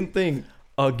fucking thing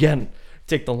again.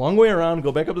 Take the long way around,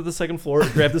 go back up to the 2nd floor,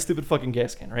 grab the stupid fucking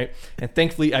gas can, right? And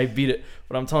thankfully I beat it.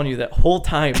 But I'm telling you, that whole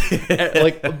time,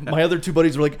 like my other 2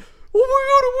 buddies were like,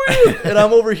 oh my god, and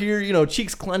I'm over here, you know,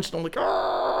 cheeks clenched. I'm like,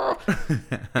 ah.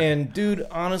 And dude,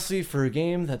 honestly, for a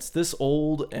game that's this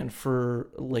old and for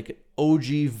like OG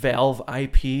Valve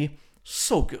IP,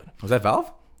 so good. Was that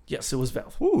Valve? Yes, it was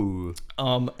Valve. Ooh.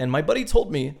 And my buddy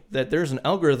told me that there's an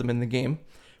algorithm in the game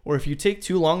where if you take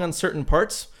too long on certain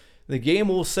parts, the game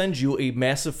will send you a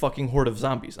massive fucking horde of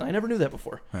zombies. And I never knew that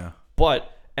before. Yeah.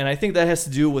 And I think that has to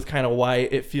do with kind of why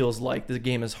it feels like the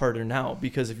game is harder now.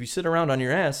 Because if you sit around on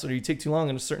your ass or you take too long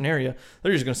in a certain area,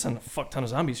 they're just going to send a fuck ton of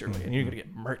zombies your way, and you're going to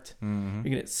get murked. You're going to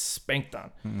get spanked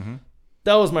on.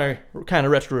 That was my kind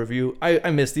of retro review. I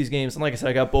missed these games. And like I said,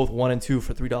 I got both 1 and 2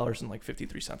 for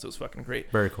 $3.53. It was fucking great.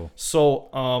 Very cool.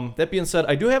 So that being said,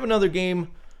 I do have another game,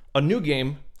 a new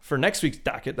game, for next week's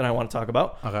docket that I want to talk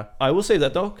about. Okay. I will say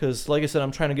that though, because like I said,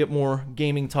 I'm trying to get more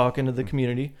gaming talk into the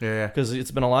community. Yeah. Because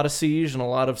it's been a lot of Siege and a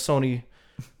lot of Sony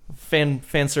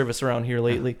fan service around here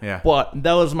lately. Yeah. But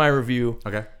that was my review.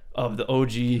 Okay. Of the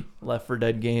OG Left 4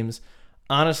 Dead games.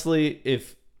 Honestly,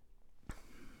 if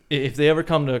they ever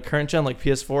come to current gen like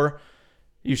PS4,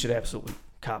 you should absolutely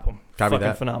cop them. Copy fucking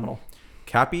that. Phenomenal.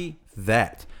 Copy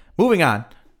that. Moving on.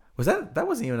 That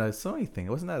wasn't even a Sony thing.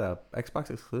 Wasn't that a Xbox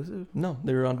exclusive? No,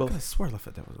 they were on both. I swear Left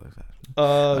 4 Dead was like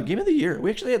that. Game of the year. We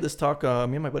actually had this talk. Me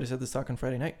and my buddies had this talk on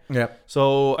Friday night. Yeah.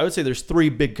 So I would say there's 3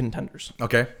 big contenders.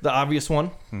 Okay. The obvious one,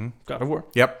 God of War.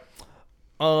 Yep.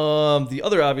 The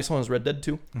other obvious one is Red Dead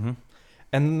 2. Mm-hmm.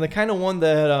 And then the kind of one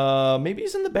that maybe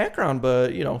is in the background,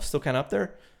 but, still kind of up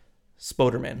there,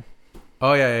 Spoderman.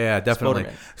 Oh, yeah, definitely.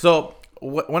 Spoderman. So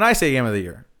when I say game of the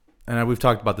year, and we've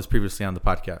talked about this previously on the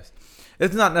podcast,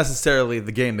 it's not necessarily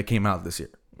the game that came out this year,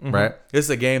 right? It's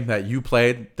a game that you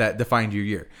played that defined your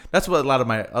year. That's what a lot of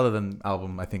my, other than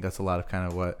album, I think that's a lot of kind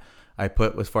of what I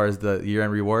put as far as the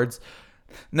year-end rewards.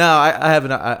 Now, I have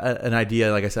an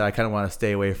idea. Like I said, I kind of want to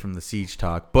stay away from the Siege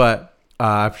talk, but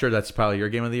I'm sure that's probably your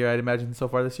game of the year, I'd imagine, so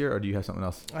far this year, or do you have something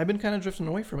else? I've been kind of drifting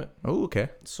away from it. Oh, okay.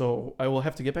 So I will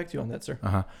have to get back to you on that, sir.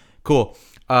 Cool.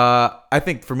 I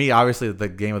think for me, obviously, the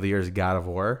game of the year is God of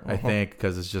War. I think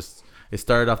because it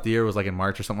started off the year, was like in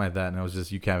March or something like that, and it was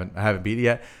just I haven't beat it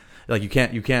yet. Like you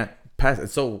can't pass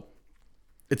it.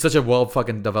 It's such a well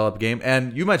fucking developed game.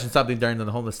 And you mentioned something during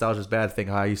the whole nostalgia's bad thing,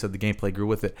 how you said the gameplay grew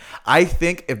with it. I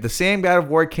think if the same God of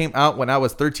War came out when I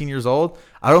was 13 years old,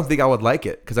 I don't think I would like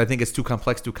it because I think it's too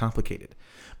complex, too complicated.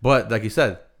 But like you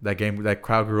said, that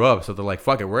crowd grew up, so they're like,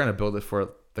 fuck it, we're gonna build it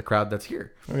for the crowd that's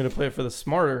here. We're going to play it for the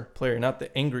smarter player, not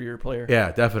the angrier player.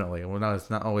 Yeah, definitely. Well, it's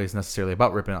not always necessarily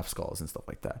about ripping off skulls and stuff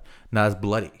like that. Not as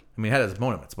bloody. I mean, it had its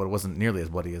moments, but it wasn't nearly as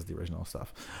bloody as the original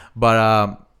stuff. But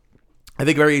I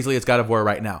think very easily it's God of War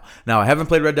right now. Now, I haven't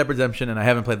played Red Dead Redemption, and I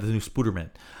haven't played the new Spooderman.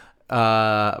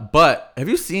 But have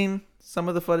you seen some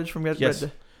of the footage from Red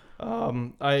Dead?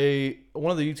 One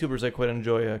of the YouTubers I quite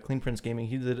enjoy, Clean Prince Gaming,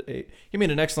 he made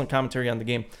an excellent commentary on the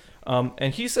game.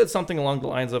 And he said something along the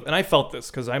lines of, and I felt this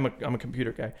because I'm a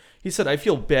computer guy. He said, I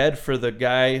feel bad for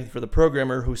the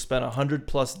programmer who spent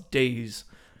 100+ days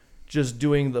just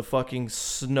doing the fucking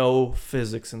snow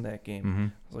physics in that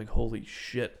game. I was like, holy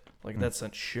shit. Like that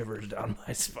sent shivers down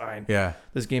my spine. Yeah.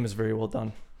 This game is very well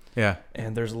done. Yeah.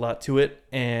 And there's a lot to it.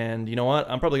 And you know what?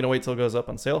 I'm probably going to wait till it goes up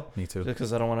on sale. Me too. Just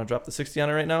because I don't want to drop the 60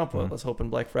 on it right now. But let's hope in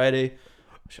Black Friday.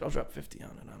 I'll drop 50 on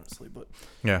it, honestly. But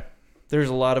yeah. There's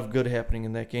a lot of good happening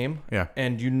in that game. Yeah.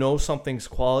 And something's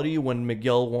quality when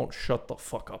Miguel won't shut the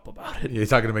fuck up about it. You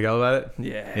talking to Miguel about it?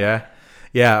 Yeah. Yeah.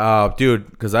 Yeah,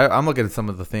 dude, because I'm looking at some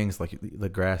of the things, like the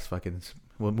grass fucking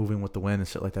moving with the wind and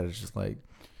shit like that. It's just like...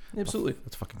 Absolutely.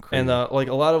 That's fucking crazy. And like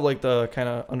a lot of like the kind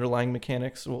of underlying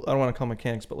mechanics, well, I don't want to call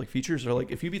mechanics, but like features are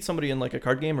like if you beat somebody in like a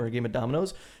card game or a game of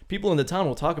dominoes, people in the town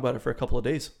will talk about it for a couple of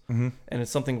days. And it's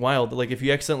something wild. Like if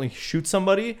you accidentally shoot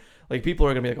somebody, like people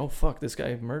are going to be like, oh, fuck, this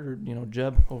guy murdered,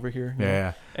 Jeb over here.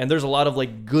 Yeah. And there's a lot of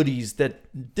like goodies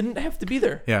that didn't have to be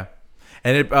there. Yeah.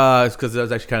 And it's because that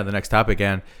was actually kind of the next topic.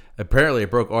 And apparently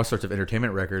it broke all sorts of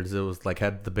entertainment records. It was like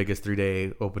had the biggest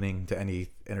 3-day opening to any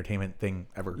entertainment thing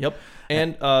ever. Yep.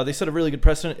 And they set a really good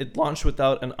precedent. It launched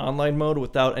without an online mode,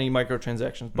 without any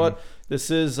microtransactions. But this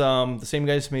is the same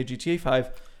guys who made GTA 5.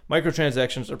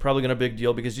 Microtransactions are probably going to be a big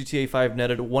deal because GTA 5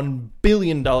 netted $1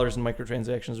 billion in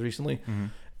microtransactions recently.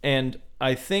 And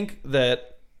I think that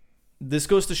this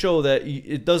goes to show that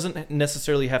it doesn't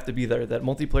necessarily have to be there, that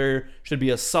multiplayer should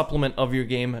be a supplement of your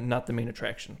game and not the main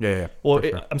attraction. Yeah. Well,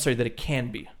 I'm sorry, that it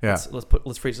can be. Yeah.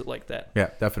 Let's phrase it like that.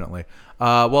 Yeah, definitely.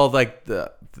 Well, like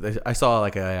I saw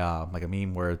like a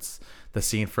meme where it's the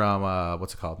scene from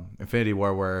what's it called, Infinity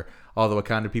War, where all the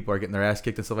Wakanda people are getting their ass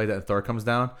kicked and stuff like that, and Thor comes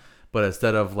down, but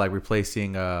instead of like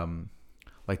replacing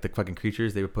like the fucking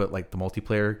creatures, they would put like the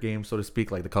multiplayer games, so to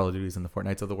speak, like the Call of Duties and the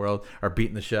Fortnites of the world are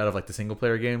beating the shit out of like the single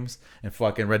player games, and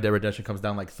fucking Red Dead Redemption comes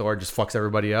down like Thor just fucks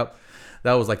everybody up.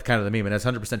 That was like kind of the meme, and that's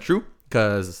 100% true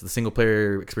because the single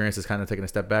player experience is kind of taking a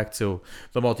step back to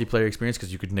the multiplayer experience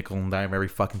because you could nickel and dime every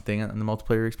fucking thing in the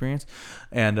multiplayer experience,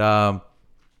 and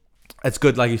it's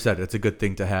good, like you said, it's a good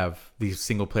thing to have these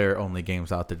single player only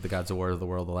games out there, the Gods of War of the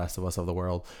world, the Last of Us of the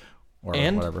world, or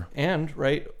whatever. And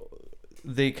right.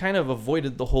 They kind of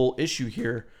avoided the whole issue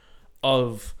here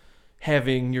of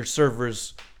having your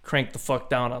servers crank the fuck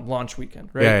down on launch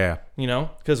weekend, right? Yeah.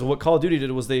 Because what Call of Duty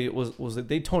did was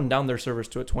they toned down their servers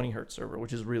to a 20 hertz server,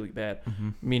 which is really bad,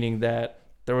 meaning that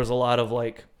there was a lot of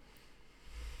like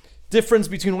difference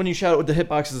between when you shot it with the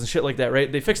hitboxes and shit like that,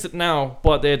 right? They fixed it now,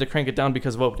 but they had to crank it down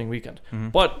because of opening weekend.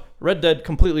 But Red Dead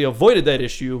completely avoided that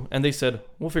issue, and they said,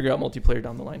 we'll figure out multiplayer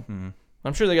down the line.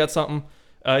 I'm sure they got something.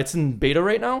 It's in beta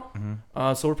right now,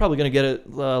 so we're probably going to get it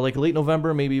like late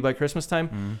November, maybe by Christmas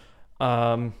time.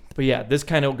 But yeah, this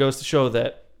kind of goes to show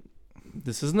that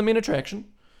this isn't the main attraction.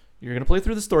 You're going to play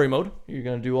through the story mode. You're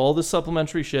going to do all this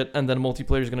supplementary shit, and then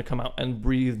multiplayer is going to come out and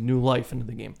breathe new life into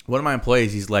the game. One of my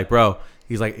employees, he's like, bro,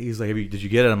 he's like, did you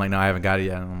get it? I'm like, no, I haven't got it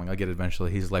yet. And I'm like, I'll get it eventually.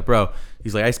 He's like, bro,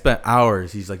 I spent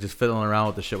hours. He's like, just fiddling around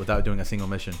with the shit without doing a single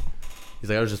mission.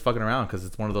 He's like, I was just fucking around because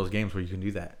it's one of those games where you can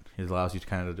do that. It allows you to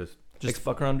kind of just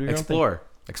fuck around, do your own thing.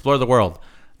 Explore the world.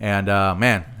 And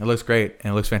man, it looks great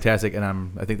and it looks fantastic.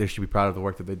 And I think they should be proud of the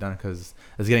work that they've done because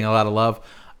it's getting a lot of love.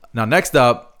 Now, next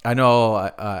up, I know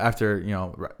after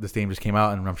this game just came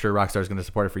out, and I'm sure Rockstar is going to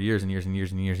support it for years and years and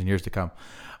years and years and years to come.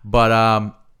 But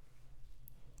I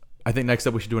think next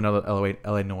up we should do another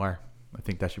LA Noire. I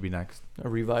think that should be next. A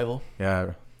revival.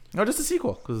 Yeah, no, just a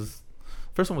sequel because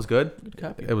first one was good. Good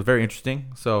copy. It was very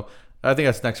interesting. So I think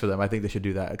that's next for them. I think they should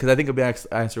do that because I think the next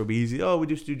answer will be easy. Oh, we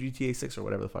just do GTA 6 or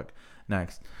whatever the fuck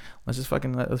next. Let's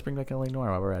bring back LA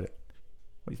Noire while we're at it.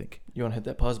 What do you think? You want to hit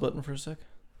that pause button for a sec?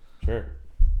 Sure.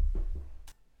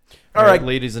 All right,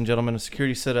 ladies and gentlemen,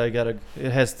 security said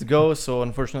it has to go, so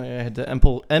unfortunately I had to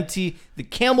empty the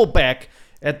Camelback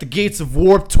at the gates of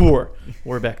Warped Tour.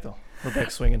 We're back though. We're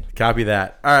back swinging. Copy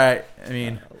that. All right. I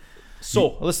mean,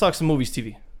 so let's talk some movies,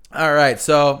 TV. All right.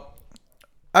 So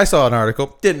I saw an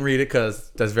article. Didn't read it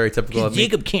because that's very typical of me.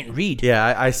 Jacob can't read.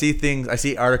 Yeah, I see things. I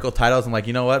see article titles. I'm like,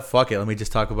 you know what? Fuck it. Let me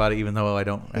just talk about it, even though I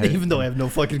don't. Even though I have no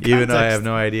fucking context. Even though I have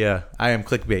no idea. I am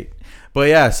clickbait. But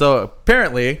yeah. So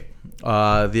apparently, you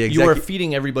are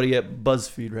feeding everybody at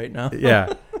BuzzFeed right now.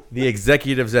 Yeah, the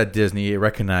executives at Disney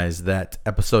recognize that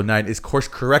Episode 9 is course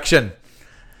correction.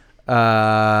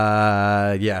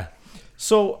 Yeah.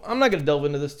 So I'm not going to delve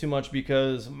into this too much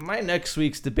because my next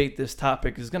week's debate this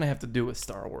topic is going to have to do with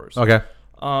Star Wars. Okay.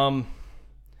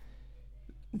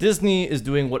 Disney is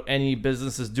doing what any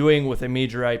business is doing with a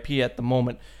major IP at the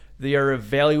moment. They are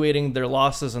evaluating their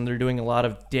losses and they're doing a lot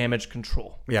of damage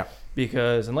control. Yeah.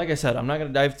 Because, and like I said, I'm not going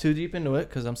to dive too deep into it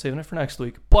because I'm saving it for next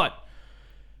week. But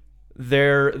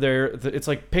it's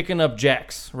like picking up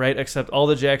jacks, right? Except all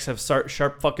the jacks have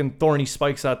sharp fucking thorny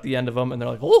spikes at the end of them, and they're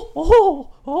like,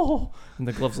 oh, and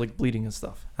the glove's like bleeding and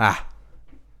stuff.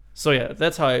 So yeah,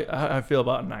 that's how I feel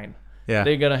about 9. Yeah.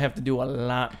 They're gonna have to do a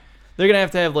lot. They're gonna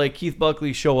have like Keith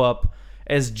Buckley show up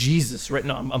as Jesus, right?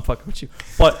 No, I'm fucking with you,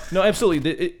 but no,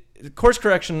 absolutely. Course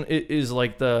correction is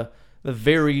like the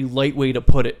very light way to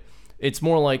put it. It's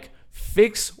more like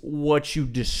fix what you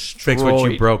destroyed. Fix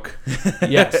what you broke.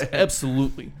 Yes,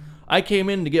 absolutely. I came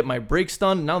in to get my brakes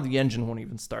done. Now the engine won't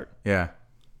even start. Yeah.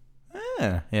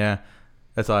 Yeah.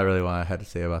 That's all I really had to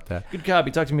say about that. Good copy.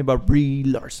 Talk to me about Brie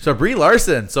Larson. So Brie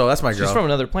Larson. So that's my girl. She's from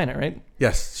another planet, right?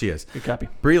 Yes, she is. Good copy.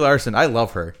 Brie Larson. I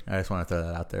love her. I just want to throw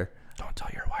that out there. Don't tell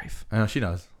your wife. I know she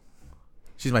knows.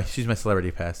 She's my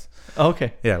celebrity pass. Oh,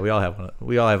 okay. Yeah, we all have one.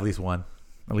 We all have at least one.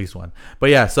 But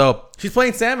yeah, so she's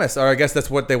playing Samus, or I guess that's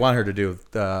what they want her to do.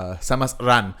 Samus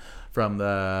Aran from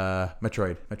the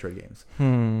Metroid games.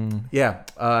 Yeah.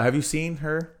 Have you seen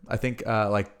her? I think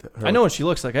her. I know what she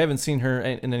looks like. I haven't seen her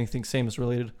in anything Samus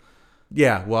related.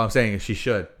 Yeah. Well, I'm saying she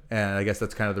should, and I guess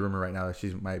that's kind of the rumor right now that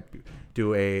she might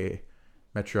do a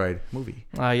Metroid movie.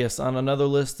 Yes, on another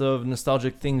list of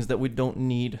nostalgic things that we don't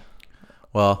need.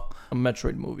 Well, a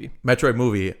Metroid movie.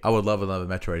 I would love another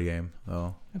Metroid game.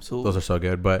 Oh, absolutely. Those are so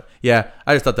good. But yeah,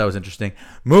 I just thought that was interesting.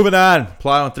 Moving on,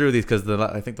 plowing through these because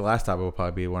I think the last topic will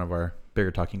probably be one of our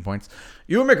bigger talking points.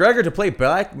 Ewan McGregor to play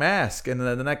Black Mask in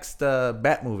the next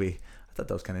Bat movie. I thought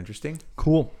that was kind of interesting.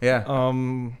 Cool. Yeah.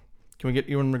 Can we get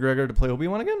Ewan McGregor to play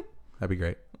Obi-Wan again? That'd be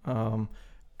great.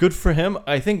 Good for him.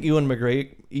 I think Ewan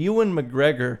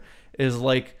McGregor is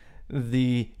like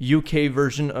the UK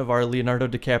version of our Leonardo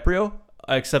DiCaprio,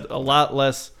 except a lot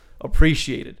less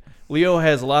appreciated. Leo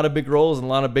has a lot of big roles and a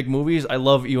lot of big movies. I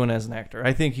love Ewan as an actor.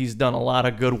 I think he's done a lot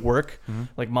of good work,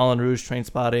 like Moulin Rouge,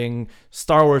 Trainspotting,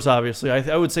 Star Wars, obviously.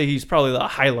 I would say he's probably the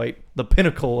highlight, the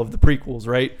pinnacle of the prequels,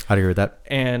 right? I'd agree with that.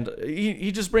 And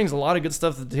he just brings a lot of good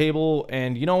stuff to the table.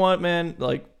 And you know what, man?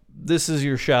 Like, this is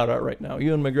your shout out right now.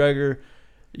 Ewan McGregor,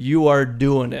 you are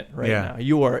doing it right now.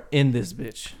 You are in this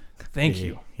bitch. Thank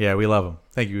you. Yeah, we love him.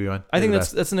 Thank you, Ewan. I think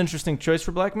that's an interesting choice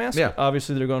for Black Mask. Yeah.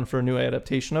 Obviously, they're going for a new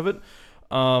adaptation of it.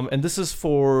 And this is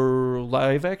for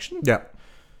live action. Yeah.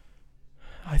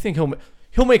 I think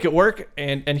he'll make it work.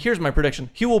 And here's my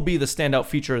prediction: he will be the standout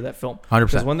feature of that film. 100%.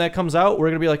 Because when that comes out, we're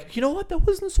gonna be like, you know what, that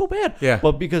wasn't so bad. Yeah.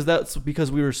 But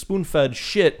because we were spoon fed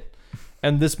shit,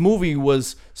 and this movie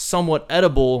was somewhat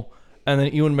edible, and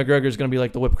then Ewan McGregor's gonna be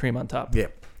like the whipped cream on top. Yeah.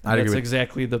 That's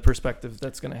exactly the perspective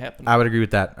that's going to happen. I would agree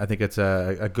with that. I think it's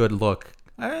a good look.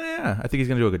 Yeah, I think he's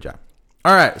going to do a good job.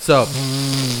 All right, so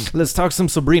let's talk some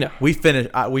Sabrina. We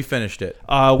finished it.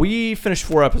 We finished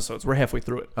 4 episodes. We're halfway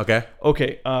through it. Okay.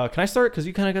 Can I start? Because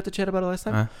you kind of got to chat about it last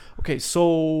time. Okay,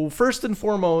 so first and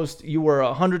foremost, you were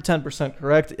 110%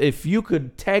 correct. If you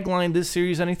could tagline this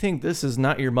series anything, this is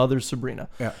not your mother's Sabrina.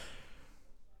 Yeah.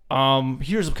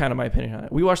 Here's kind of my opinion on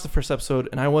it. We watched the first episode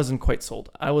and I wasn't quite sold.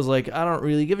 I was like, I don't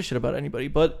really give a shit about anybody.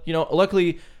 But,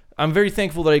 luckily, I'm very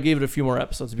thankful that I gave it a few more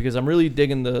episodes because I'm really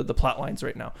digging the plot lines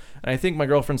right now. And I think my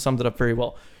girlfriend summed it up very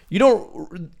well. you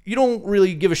don't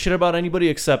really give a shit about anybody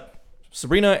except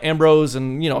Sabrina, Ambrose,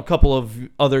 and a couple of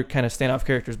other kind of standoff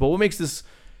characters. But what makes this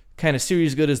kind of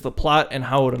series good is the plot and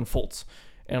how it unfolds,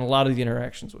 and a lot of the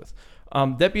interactions with.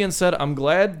 That being said, I'm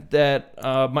glad that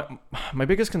my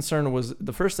biggest concern was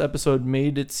the first episode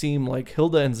made it seem like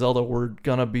Hilda and Zelda were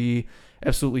gonna be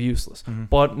absolutely useless. Mm-hmm.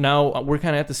 But now we're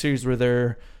kind of at the series where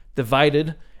they're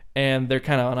divided and they're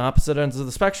kind of on opposite ends of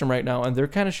the spectrum right now, and they're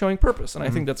kind of showing purpose, and I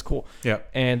think that's cool. Yeah.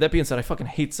 And that being said, I fucking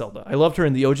hate Zelda. I loved her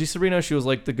in the OG Sabrina. She was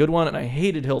like the good one, and I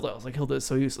hated Hilda. I was like, Hilda is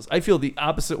so useless. I feel the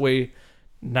opposite way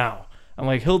now. I'm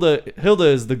like, Hilda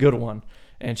is the good one,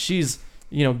 and she's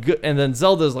good, and then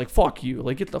Zelda's like, fuck you,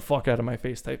 like, get the fuck out of my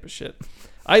face type of shit.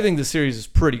 I think the series is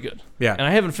pretty good. Yeah. And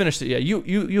I haven't finished it yet.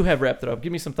 You have wrapped it up.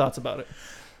 Give me some thoughts about it.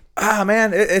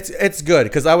 Man, it's good,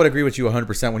 because I would agree with you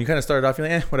 100%. When you kind of started off, you're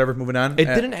like, whatever, moving on. It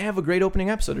didn't have a great opening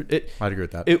episode. I'd agree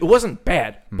with that. It wasn't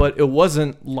bad, but it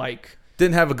wasn't like...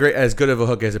 Didn't have as good of a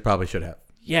hook as it probably should have.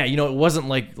 Yeah, it wasn't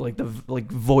like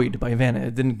Void by Vanna.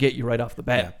 It didn't get you right off the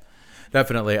bat. Yeah,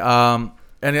 definitely.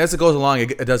 And as it goes along,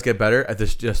 it does get better at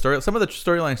this story. Some of the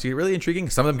storylines get really intriguing.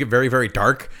 Some of them get very, very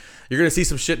dark. You're gonna see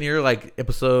some shit near like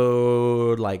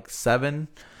episode 7.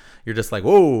 You're just like,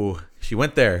 whoa, she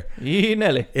went there.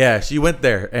 Nelly. Yeah, she went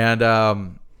there. And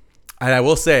I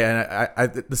will say, and I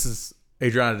this is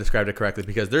Adriana described it correctly,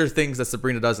 because there's things that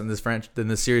Sabrina does in this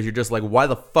series. You're just like, why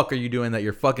the fuck are you doing that?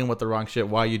 You're fucking with the wrong shit.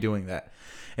 Why are you doing that?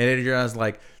 And Adriana's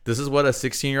like, this is what a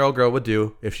 16-year-old girl would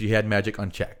do if she had magic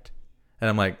unchecked. And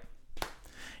I'm like,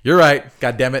 you're right.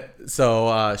 God damn it.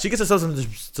 So she gets herself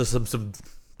some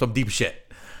deep shit.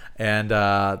 And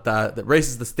that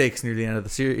raises the stakes near the end of the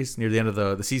series, near the end of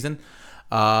the season.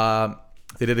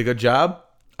 They did a good job.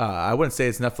 I wouldn't say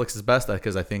it's Netflix's best,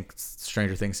 because I think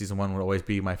Stranger Things season 1 would always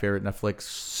be my favorite Netflix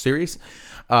series.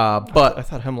 But I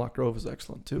thought Hemlock Grove was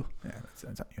excellent too. Yeah, that's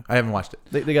on you. I haven't watched it.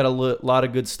 They got a lot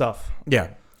of good stuff. Yeah.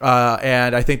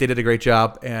 And I think they did a great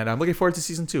job, and I'm looking forward to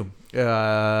season 2.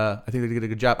 I think they did a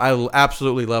good job. I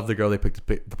absolutely love the girl they picked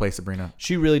to play Sabrina.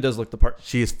 She really does look the part.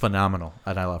 She is phenomenal,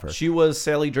 and I love her. She was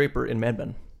Sally Draper in Mad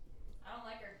Men. I don't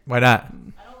like her. Why not?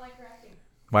 I don't like her acting.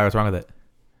 Why? What's wrong with it?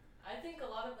 I think a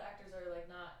lot of the actors are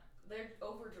they're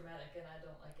over dramatic, and I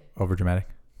don't like it. Over dramatic.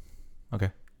 Okay,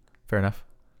 fair enough.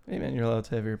 Hey man, you're allowed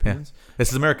to have your opinions. Yeah. This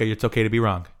is America. It's okay to be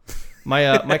wrong.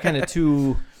 My kind of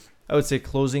two, I would say,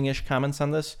 closing-ish comments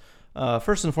on this.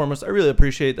 First and foremost, I really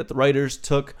appreciate that the writers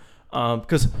took,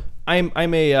 because I'm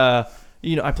a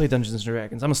I play Dungeons and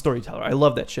Dragons. I'm a storyteller. I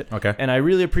love that shit. Okay. And I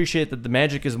really appreciate that the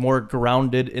magic is more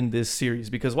grounded in this series,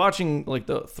 because watching like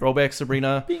the throwback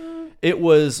Sabrina,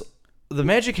 the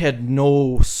magic had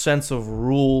no sense of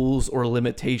rules or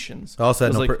limitations. It also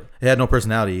had it had no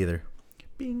personality either.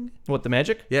 Bing. What, the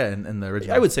magic? Yeah, in the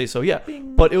original. I would say so, yeah.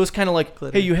 Bing. But it was kind of like,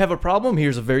 hey, you have a problem,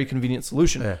 here's a very convenient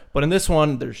solution. Yeah. But in this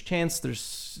one, there's chance,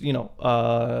 there's,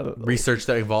 research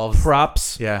that involves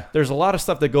props. Yeah. There's a lot of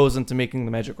stuff that goes into making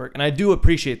the magic work. And I do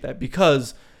appreciate that,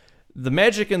 because the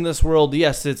magic in this world,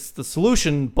 yes, it's the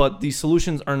solution, but the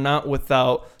solutions are not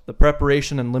without the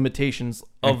preparation and limitations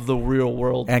of the real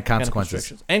world. And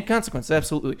consequences. And consequences,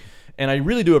 absolutely. And I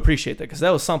really do appreciate that, because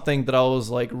that was something that I was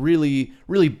like really,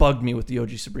 really bugged me with the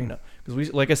OG Sabrina. Because we,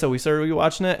 like I said, we started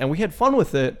watching it and we had fun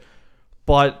with it,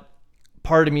 but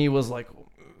part of me was like,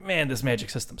 man, this magic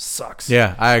system sucks.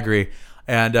 Yeah, I agree.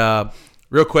 And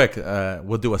real quick,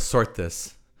 we'll do a sort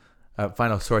this.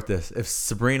 Final sort this. If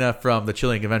Sabrina from The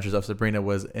Chilling Adventures of Sabrina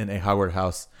was in a Howard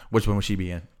house, which one would she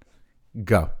be in?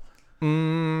 Go.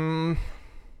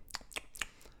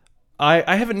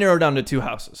 I have it narrowed down to 2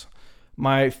 houses.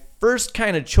 My first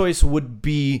kind of choice would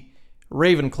be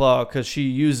Ravenclaw, because she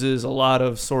uses a lot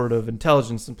of sort of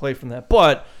intelligence and play from that.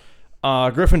 But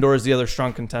Gryffindor is the other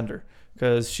strong contender,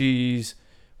 because she's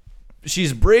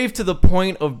brave to the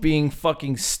point of being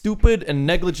fucking stupid and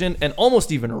negligent and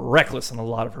almost even reckless in a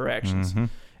lot of her actions. Mm-hmm.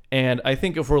 And I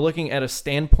think if we're looking at a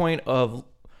standpoint of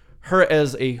her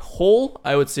as a whole,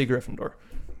 I would say Gryffindor.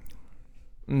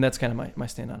 And that's kind of my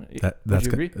stand on it. Would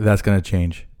you agree? That's going to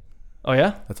change. Oh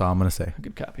yeah? That's all I'm going to say.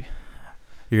 Good copy.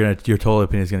 Your total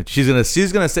opinion is going to...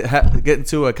 She's going to get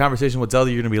into a conversation with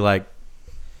Zelda. You're going to be like...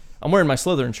 I'm wearing my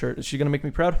Slytherin shirt. Is she going to make me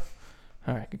proud?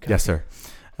 All right, good copy. Yes, sir.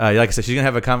 Like I said, she's going to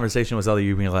have a conversation with Zelda.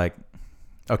 You're going to be like,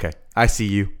 okay, I see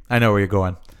you. I know where you're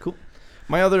going. Cool.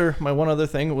 My one other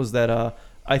thing was that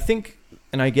I think,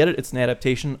 and I get it, it's an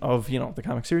adaptation of, the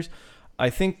comic series. I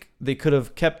think they could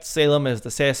have kept Salem as the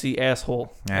sassy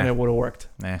asshole, and it would have worked.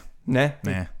 Nah.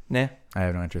 I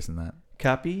have no interest in that.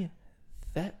 Copy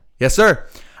that? Yes, sir.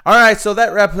 All right, so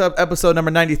that wraps up episode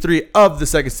number 93 of the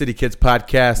Second City Kids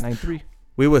podcast. 93.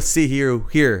 We will see you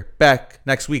here back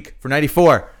next week for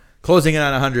 94. closing in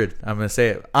on 100. I'm going to say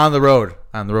it on the road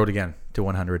again to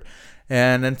 100.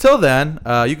 And until then,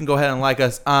 you can go ahead and like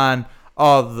us on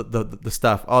all the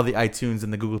stuff, all the iTunes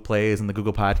and the Google Plays and the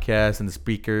Google Podcasts and the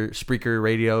Spreaker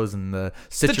radios and the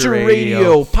Stitcher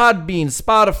Radio, Podbean,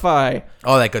 Spotify,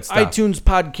 all that good stuff. iTunes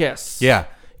podcasts. Yeah,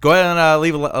 go ahead and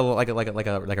leave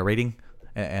a rating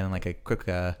and like a quick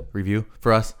review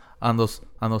for us on those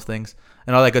things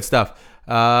and all that good stuff.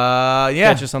 Yeah,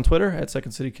 Catch us on Twitter at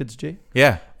Second City Kids J.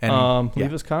 Yeah, and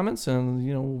leave us comments and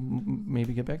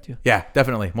maybe get back to you. Yeah,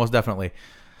 definitely, most definitely.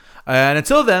 And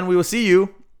until then, we will see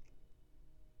you.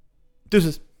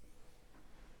 Deuces.